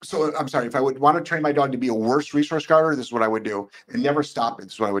 So I'm sorry, if I would want to train my dog to be a worse resource guarder, this is what I would do. And never stop it.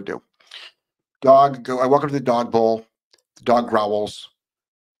 This is what I would do. I walk up to the dog bowl. The dog growls.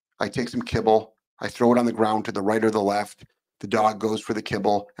 I take some kibble. I throw it on the ground to the right or the left. The dog goes for the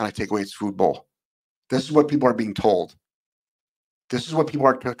kibble, and I take away its food bowl. This is what people are being told. This is what people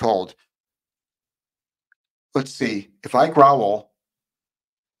are told. Let's see. If I growl,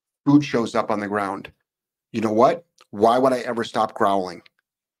 food shows up on the ground. You know what? Why would I ever stop growling?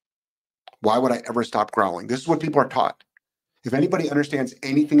 Why would I ever stop growling? This is what people are taught. If anybody understands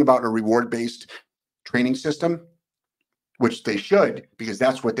anything about a reward-based training system, which they should, because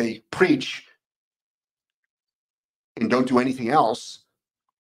that's what they preach, and don't do anything else,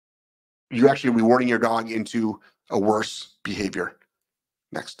 you're actually rewarding your dog into a worse behavior.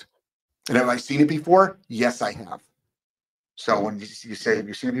 Next. And have I seen it before? Yes, I have. So when you say, have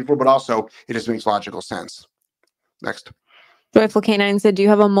you seen it before? But also, it just makes logical sense. Next. Joyful Canine said, do you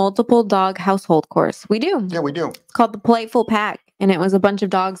have a multiple dog household course? We do. Yeah, we do. It's called the Politeful Pack. And it was a bunch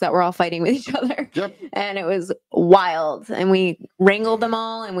of dogs that were all fighting with each other. Yep. And it was wild. And we wrangled them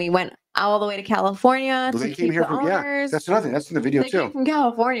all and we went all the way to California Well, to they came keep here the from, yeah, owners. that's another thing. That's in the video They too. came from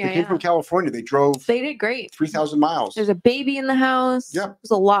California. They came from California. They drove They did great. 3,000 miles. There's a baby in the house. Yep.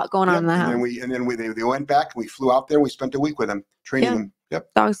 There's a lot going on in the and house. then they went back and we flew out there and we spent a week with them, training them.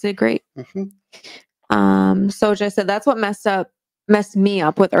 Yep. Dogs did great. Mm-hmm. Soja said that's what messed me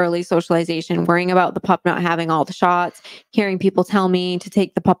up with early socialization, worrying about the pup not having all the shots, hearing people tell me to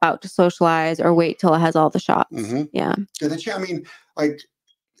take the pup out to socialize or wait till it has all the shots. Mm-hmm. Yeah. I mean, like,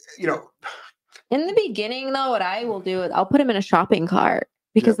 you know, in the beginning though, what I will do is I'll put them in a shopping cart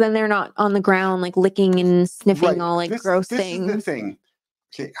because then they're not on the ground like licking and sniffing all like gross things. This is the thing.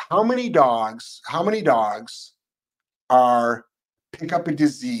 Okay, how many dogs are pick up a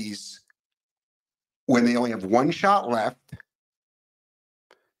disease when they only have one shot left?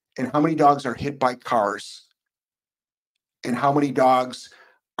 And how many dogs are hit by cars? And how many dogs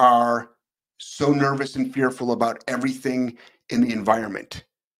are so nervous and fearful about everything in the environment?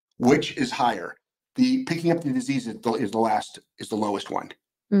 Which is higher? The picking up the disease is the lowest one.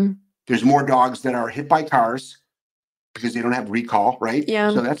 Mm. There's more dogs that are hit by cars because they don't have recall, right?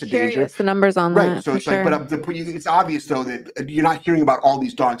 Yeah. So that's a danger. The numbers on that. Right. So it's like, but it's obvious though that you're not hearing about all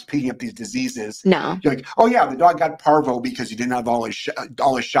these dogs picking up these diseases. No. You're like, oh yeah, the dog got parvo because he didn't have all his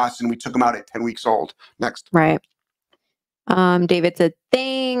shots and we took him out at 10 weeks old. Next. Right. David said,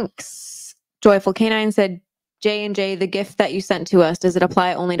 thanks. Joyful Canine said, J&J, the gift that you sent to us, does it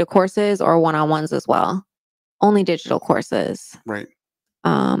apply only to courses or one-on-ones as well? Only digital courses. Right.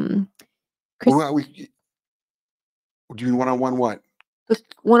 Chris, Well, do you one-on-one what? Just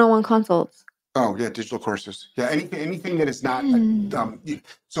one-on-one consults. Oh yeah, digital courses. Yeah, anything that is not.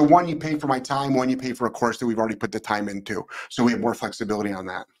 So one, you pay for my time. One, you pay for a course that we've already put the time into. So we have more flexibility on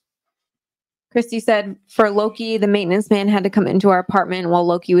that. Christy said, for Loki, the maintenance man had to come into our apartment while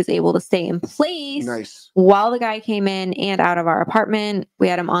Loki was able to stay in place. Nice. While the guy came in and out of our apartment. We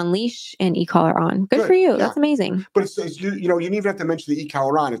had him on leash and e-collar on. Good for you. Yeah. That's amazing. But it's you didn't even have to mention the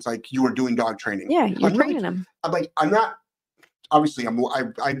e-collar on. It's like you were doing dog training. Yeah, you're training him. I'm not. Obviously,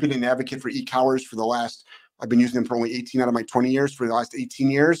 I've been an advocate for e-collars for the last. I've been using them for only 18 out of my 20 years, for the last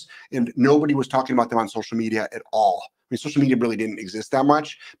 18 years, and nobody was talking about them on social media at all. I mean, social media really didn't exist that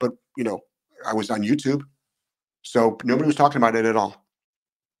much, but I was on YouTube, so nobody was talking about it at all.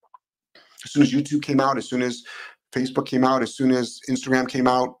 As soon as YouTube came out, as soon as Facebook came out, as soon as Instagram came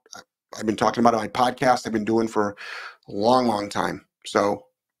out, I've been talking about it on my podcast. I've been doing for a long, long time. So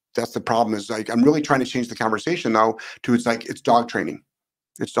that's the problem. Is like I'm really trying to change the conversation though to it's dog training.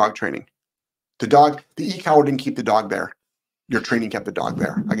 It's dog training. The e-collar didn't keep the dog there. Your training kept the dog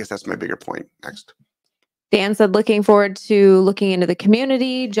there. I guess that's my bigger point. Next. Dan said, looking forward to looking into the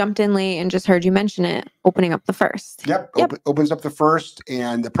community, jumped in late and just heard you mention it, opening up the first. Yep. Opens up the first,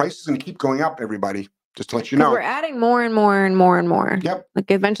 and the price is going to keep going up, everybody, just to let you know. We're adding more and more and more and more. Yep.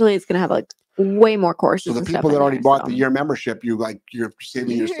 Like eventually it's going to have like way more courses. So the people that already bought the year membership, you're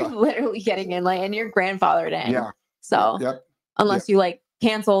saving you're yourself. Literally getting in like, and you're grandfathered in. Yeah. So unless you like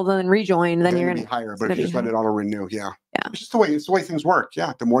cancel and then rejoin, then you're going to be higher. But if you just let it auto renew, yeah. It's just it's the way things work.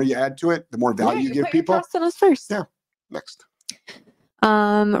 Yeah. The more you add to it, the more value you give people. Trust in us first. Yeah. Next.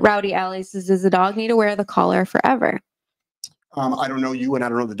 Rowdy Alley says, does the dog need to wear the collar forever? I don't know you and I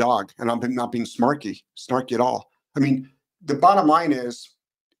don't know the dog, and I'm not being snarky at all. I mean, the bottom line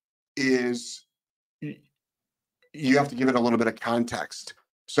is you have to give it a little bit of context.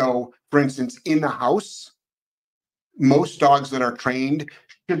 So, for instance, in the house, most dogs that are trained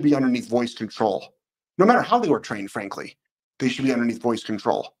should be underneath voice control. No matter how they were trained, frankly, they should be underneath voice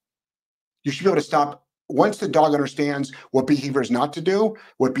control. You should be able to stop. Once the dog understands what behaviors not to do,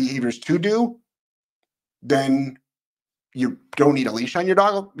 what behaviors to do, then you don't need a leash on your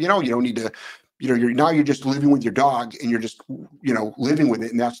dog. You don't need to, you're just living with your dog and you're just, living with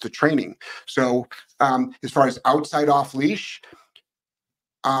it. And that's the training. So as far as outside off leash,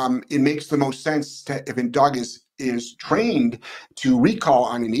 it makes the most sense if a dog is trained to recall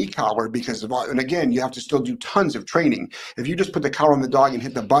on an e-collar because and again, you have to still do tons of training. If you just put the collar on the dog and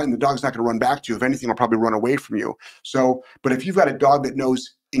hit the button, the dog's not going to run back to you. If anything, will probably run away from you. So, but if you've got a dog that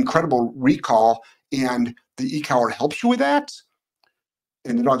knows incredible recall and the e-collar helps you with that,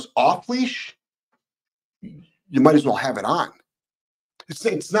 and the dog's off leash, you might as well have it on.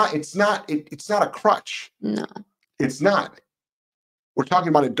 It's not a crutch. No, it's not. We're talking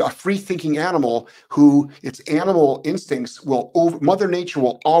about a free-thinking animal who its animal instincts Mother Nature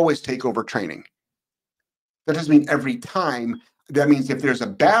will always take over training. That doesn't mean every time. That means if there's a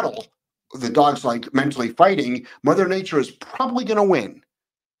battle, the dog's like mentally fighting, Mother Nature is probably going to win.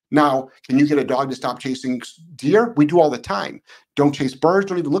 Now, can you get a dog to stop chasing deer? We do all the time. Don't chase birds.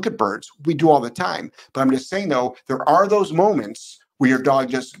 Don't even look at birds. We do all the time. But I'm just saying, though, there are those moments where your dog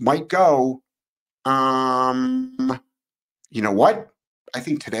just might go, you know what? I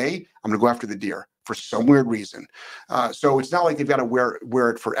think today I'm going to go after the deer for some weird reason. So it's not like they've got to wear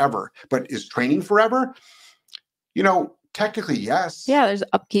it forever, but is training forever? You know, technically, yes. Yeah, there's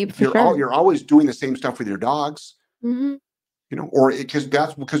upkeep for sure. You're always doing the same stuff with your dogs, Mm-hmm. you know, or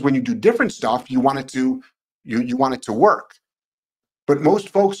because when you do different stuff, you want it to work. But most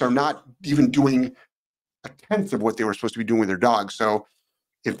folks are not even doing a tenth of what they were supposed to be doing with their dogs. So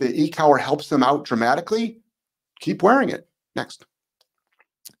if the e-collar helps them out dramatically, keep wearing it. Next.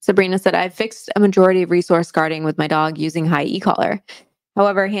 Sabrina said, I've fixed a majority of resource guarding with my dog using high e-collar.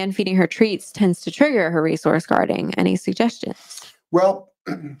 However, hand feeding her treats tends to trigger her resource guarding. Any suggestions? Well,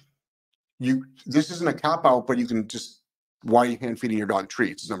 this isn't a cop out, but you can just, why are you hand feeding your dog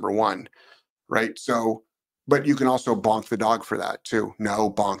treats? Number one, right? So, but you can also bonk the dog for that too. No,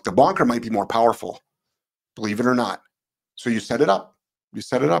 bonk. The bonker might be more powerful, believe it or not. So you set it up. You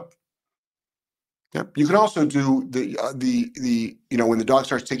set it up. Yep. You can also do the when the dog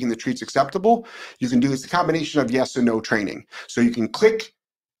starts taking the treats acceptable, you can do it's a combination of yes and no training. So you can click,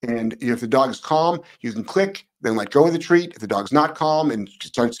 and if the dog is calm, you can click, then let go of the treat. If the dog's not calm and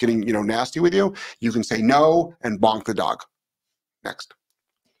starts getting nasty with you, you can say no and bonk the dog. Next.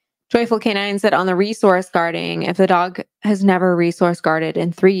 Joyful Canine said on the resource guarding, if the dog has never resource guarded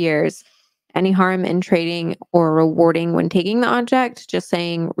in 3 years, any harm in trading or rewarding when taking the object? Just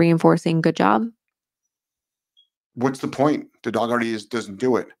saying, reinforcing good job. What's the point? The dog already doesn't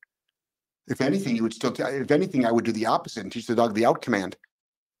do it. If anything, you would still. If anything, I would do the opposite and teach the dog the out command.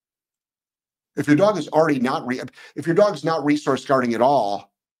 If your dog is already if your dog's not resource guarding at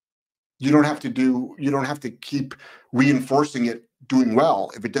all, you don't have to keep reinforcing it doing well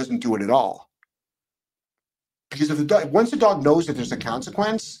if it doesn't do it at all. Because once the dog knows that there's a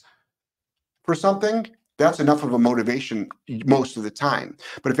consequence for something, that's enough of a motivation most of the time.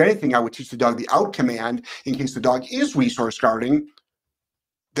 But if anything, I would teach the dog the out command in case the dog is resource guarding,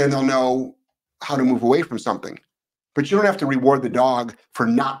 then they'll know how to move away from something. But you don't have to reward the dog for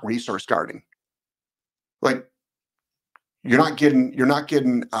not resource guarding. Like you're not getting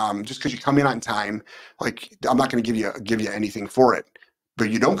just because you come in on time, like I'm not going to give you anything for it.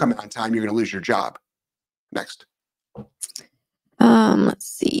 But you don't come in on time, you're going to lose your job. Next. Let's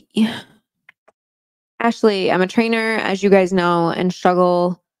see. Ashley, I'm a trainer, as you guys know, and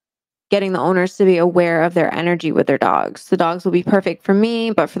struggle getting the owners to be aware of their energy with their dogs. The dogs will be perfect for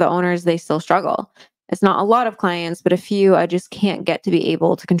me, but for the owners, they still struggle. It's not a lot of clients, but a few I just can't get to be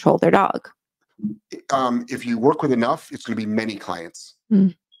able to control their dog. If you work with enough, it's going to be many clients.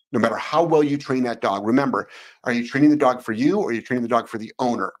 No matter how well you train that dog. Remember, are you training the dog for you or are you training the dog for the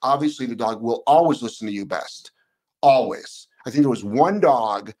owner? Obviously, the dog will always listen to you best. Always. I think there was one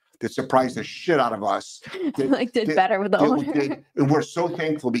dog that surprised the shit out of us. Did better with the owner. And we're so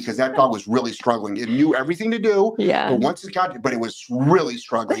thankful because that dog was really struggling. It knew everything to do. Yeah. But it was really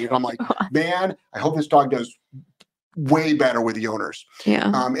struggling. And I'm like, man, I hope this dog does way better with the owners.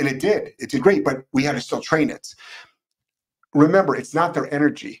 Yeah. And it did. It did great, but we had to still train it. Remember, it's not their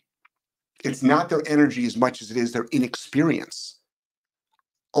energy. It's not their energy as much as it is their inexperience.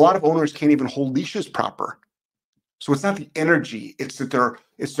 A lot of owners can't even hold leashes proper. So it's not the energy, it's their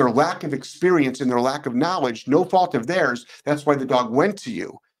lack of experience and their lack of knowledge, no fault of theirs. That's why the dog went to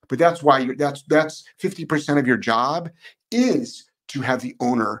you. But that's why that's 50% of your job is to have the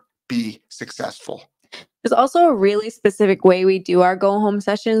owner be successful. There's also a really specific way we do our go home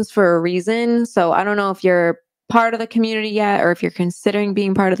sessions for a reason. So I don't know if you're part of the community yet or if you're considering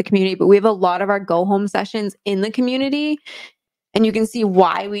being part of the community, but we have a lot of our go home sessions in the community. And you can see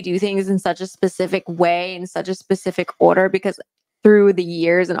why we do things in such a specific way, in such a specific order, because through the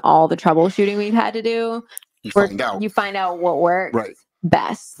years and all the troubleshooting we've had to do, you find out what works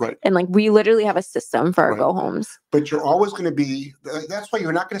best. Right. And like we literally have a system for our go homes. But you're always going to be, that's why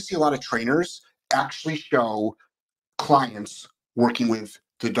you're not going to see a lot of trainers actually show clients working with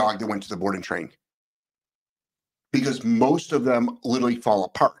the dog that went to the board and train. Because most of them literally fall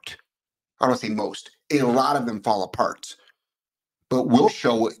apart. I don't say most, a lot of them fall apart. But we'll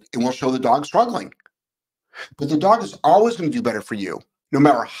show it, and we'll show the dog struggling. But the dog is always going to do better for you, no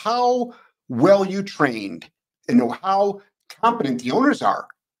matter how well you trained and know how competent the owners are.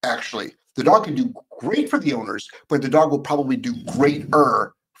 Actually, the dog can do great for the owners, but the dog will probably do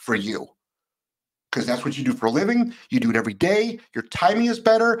greater for you. Because that's what you do for a living. You do it every day. Your timing is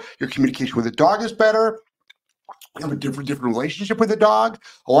better. Your communication with the dog is better. You have a different relationship with the dog.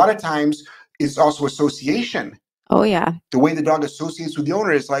 A lot of times, it's also association. Oh, yeah. The way the dog associates with the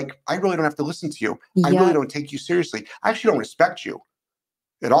owner is like, I really don't have to listen to you. I really don't take you seriously. I actually don't respect you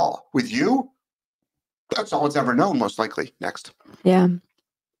at all. With you, That's all it's ever known, most likely. Next. Yeah.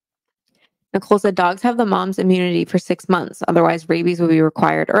 Nicole said dogs have the mom's immunity for 6 months. Otherwise, rabies would be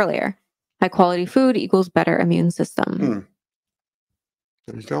required earlier. High quality food equals better immune system.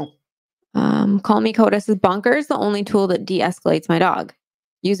 There you go. Call Me Coda says bonker is the only tool that de-escalates my dog.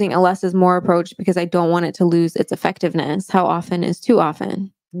 Using a less is more approach because I don't want it to lose its effectiveness. How often is too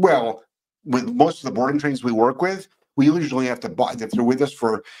often? Well, with most of the boarding trains we work with, we usually have to buy, if they're with us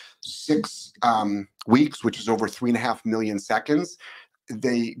for 6 weeks, which is over 3.5 million seconds,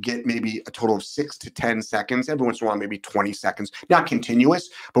 they get maybe a total of 6 to 10 seconds. Every once in a while, maybe 20 seconds, not continuous,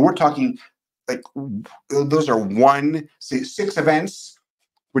 but we're talking like those are 6 events,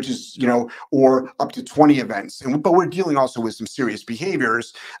 which is, or up to 20 events. But we're dealing also with some serious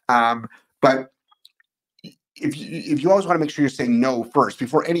behaviors. But if you always want to make sure you're saying no first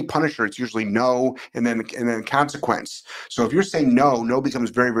before any punisher, it's usually no and then consequence. So if you're saying no becomes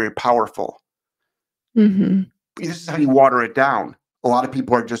very, very powerful. Mm-hmm. This is how you water it down. A lot of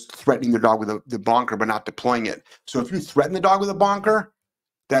people are just threatening their dog with the bonker, but not deploying it. So if you threaten the dog with a bonker,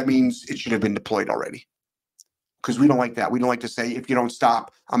 that means it should have been deployed already. Because we don't like that. We don't like to say, if you don't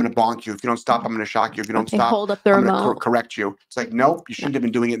stop, I'm going to bonk you. If you don't stop, I'm going to shock you. If you don't stop, hold up the I'm remote. going to correct you. It's like, nope, you shouldn't have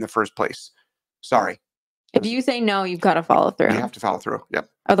been doing it in the first place. Sorry. If you say no, you've got to follow through. You have to follow through. Yep.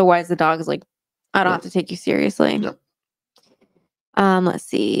 Otherwise, the dog is like, I don't have to take you seriously. Yep. Let's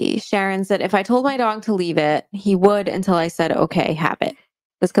see. Sharon said, if I told my dog to leave it, he would until I said, okay, have it.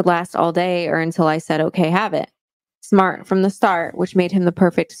 This could last all day or until I said, okay, have it. Smart from the start, which made him the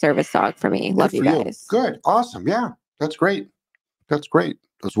perfect service dog for me. Love you guys. Good. Awesome. Yeah. That's great. That's great.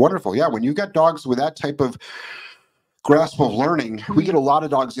 That's wonderful. Yeah. When you got dogs with that type of grasp of learning, we get a lot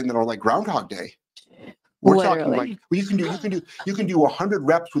of dogs in that are like Groundhog Day. We're talking like, well, you can do 100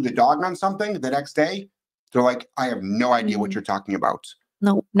 reps with a dog on something the next day. They're like, I have no idea what you're talking about.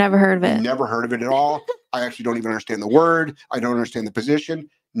 Nope, never heard of it. Never heard of it at all. I actually don't even understand the word. I don't understand the position.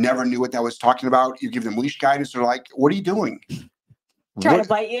 Never knew what that was talking about. You give them leash guidance. They're like, what are you doing? Trying to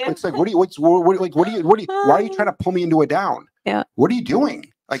bite you? It's like, why are you trying to pull me into a down? Yeah. What are you doing?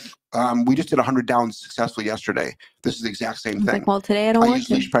 Like, we just did 100 downs successfully yesterday. This is the exact same thing. Like, well, today I don't want used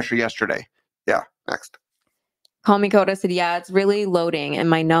leash pressure yesterday. Yeah. Next. Call Me Coda said, yeah, it's really loading and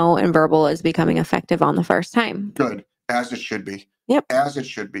my no and verbal is becoming effective on the first time. Good. As it should be. Yep. As it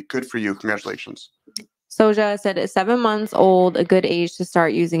should be. Good for you. Congratulations. Soja said, is 7 months old a good age to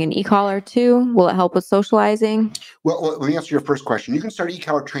start using an e-collar too? Will it help with socializing? Well, let me answer your first question. You can start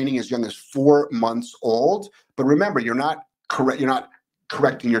e-collar training as young as 4 months old, but remember, you're not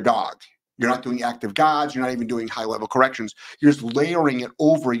correcting your dog. You're not doing active guides. You're not even doing high-level corrections. You're just layering it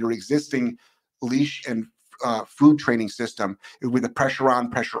over your existing leash and food training system with a pressure on,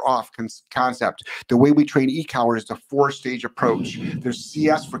 pressure off concept. The way we train e-collar is a 4-stage approach. There's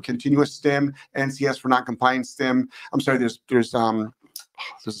CS for continuous stim, NCS for non-compliant stim. I'm sorry, there's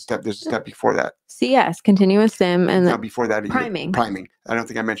a step before that. CS, continuous stim, and now before that, priming. Priming. I don't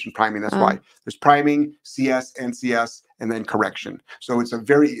think I mentioned priming. That's why. There's priming, CS, NCS, and then correction. So it's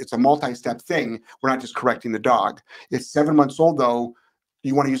a multi-step thing. We're not just correcting the dog. It's 7 months old though.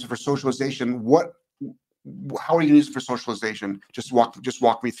 You want to use it for socialization. How are you going to use it for socialization? Just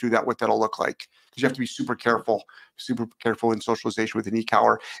walk me through that, what that'll look like. Because you have to be super careful in socialization with an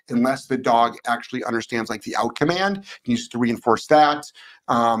e-collar, unless the dog actually understands like the out command. You use it to reinforce that.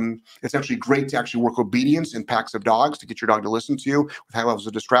 It's actually great to actually work obedience in packs of dogs to get your dog to listen to you with high levels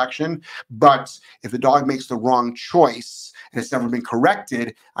of distraction. But if the dog makes the wrong choice and it's never been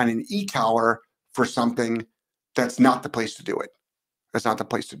corrected on an e-collar for something, that's not the place to do it. That's not the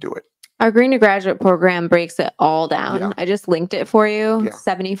place to do it. Our Green to Graduate program breaks it all down. Yeah. I just linked it for you. Yeah.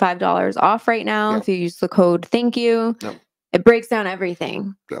 $75 off right now if you use the code Thank You. Yep. It breaks down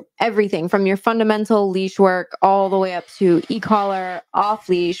everything. Yep. Everything from your fundamental leash work all the way up to e-collar, off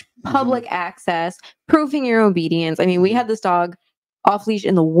leash, public access, proving your obedience. I mean, we had this dog off leash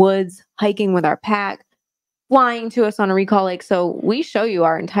in the woods, hiking with our pack, flying to us on a recall lake. So we show you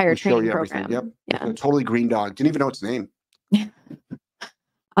our entire training program. Yep. Yeah. A totally green dog. Didn't even know its name.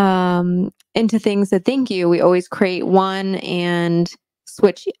 Into things that thank you, we always create one and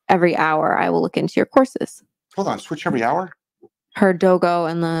switch every hour. I will look into your courses. Hold on, switch every hour? Her Dogo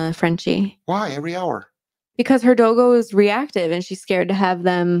and the Frenchie. Why every hour? Because her Dogo is reactive and she's scared to have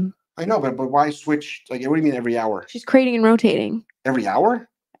them. I know, but why switch? Like, what do you mean every hour? She's creating and rotating. Every hour?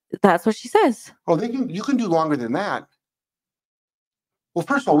 That's what she says. Oh, you can do longer than that. Well,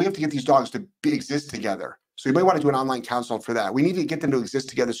 first of all, we have to get these dogs to exist together. So you might want to do an online consult for that. We need to get them to exist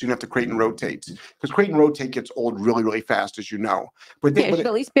together so you don't have to crate and rotate. Because crate and rotate gets old really, really fast, as you know. But you should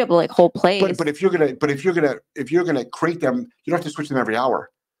at least be able to like hold plays. But if you're gonna crate them, you don't have to switch them every hour.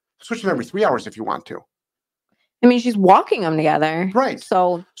 Switch them every 3 hours if you want to. I mean, she's walking them together. Right.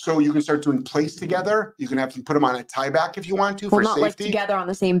 So you can start doing plays together. You can have them put them on a tie back if you want to for not safety. like together on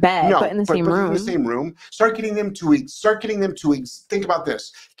the same bed, but in the same room. In the same room. Start getting them to think about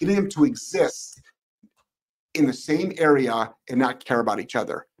this. Getting them to exist in the same area and not care about each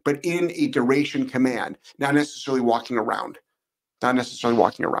other, but in a duration command, not necessarily walking around.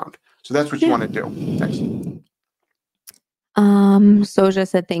 So that's what you want to do. Next. Soja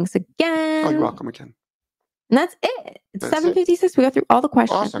said thanks again. Oh, you're welcome again. And that's it. It's 7:56. We got through all the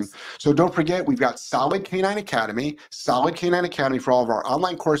questions. Awesome. So don't forget, we've got Solid Canine Academy for all of our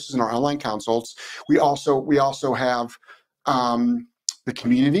online courses and our online consults. We also have the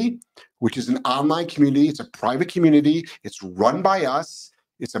community, which is an online community. It's a private community. It's run by us.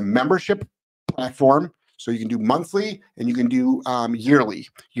 It's a membership platform. So you can do monthly and you can do yearly.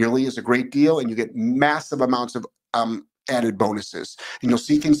 Yearly is a great deal, and you get massive amounts of added bonuses. And you'll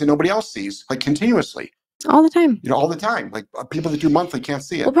see things that nobody else sees, like continuously. All the time. All the time. Like people that do monthly can't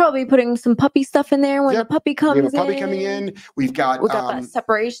see it. We'll probably be putting some puppy stuff in there when the puppy comes in. We have a puppy coming in. We've got that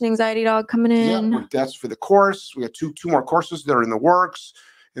separation anxiety dog coming in. Yeah, that's for the course. We have two more courses that are in the works.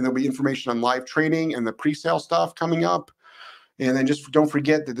 And there'll be information on live training and the pre-sale stuff coming up. And then just don't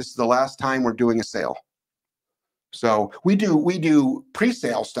forget that this is the last time we're doing a sale. So we do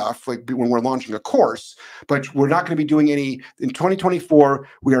pre-sale stuff like when we're launching a course, but we're not going to be doing any in 2024.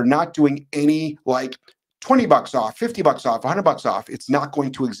 We are not doing any like $20 off, $50 off, $100 off. It's not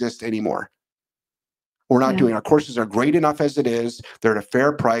going to exist anymore. We're not doing. Our courses are great enough as it is. They're at a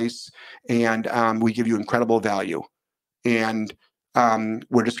fair price, and we give you incredible value. And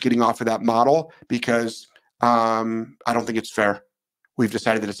we're just getting off of that model because I don't think it's fair. We've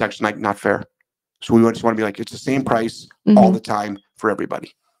decided that it's actually not fair. So we just want to be like, it's the same price all the time for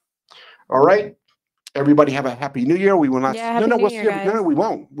everybody. All right. Everybody have a happy New Year. We will not. No, we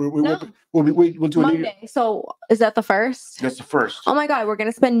won't. We'll do Monday. So is that the 1st? That's the 1st. Oh my God, we're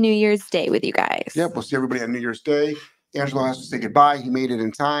gonna spend New Year's Day with you guys. Yep, we'll see everybody on New Year's Day. Angelo has to say goodbye. He made it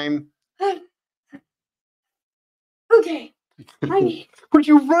in time. Okay. Where'd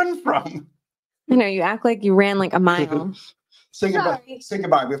you run from? I know you act like you ran like a mile. Say goodbye. Say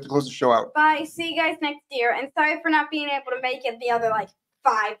goodbye. We have to close the show out. Bye. See you guys next year. And sorry for not being able to make it the other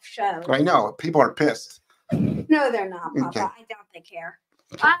 5 shows. I know. People are pissed. No, they're not, Papa. Okay. I doubt they care.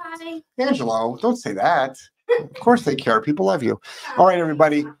 Bye. Angelo, don't say that. Of course they care. People love you. All right,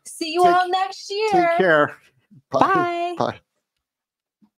 everybody. See you all next year. Take care. Bye. Bye.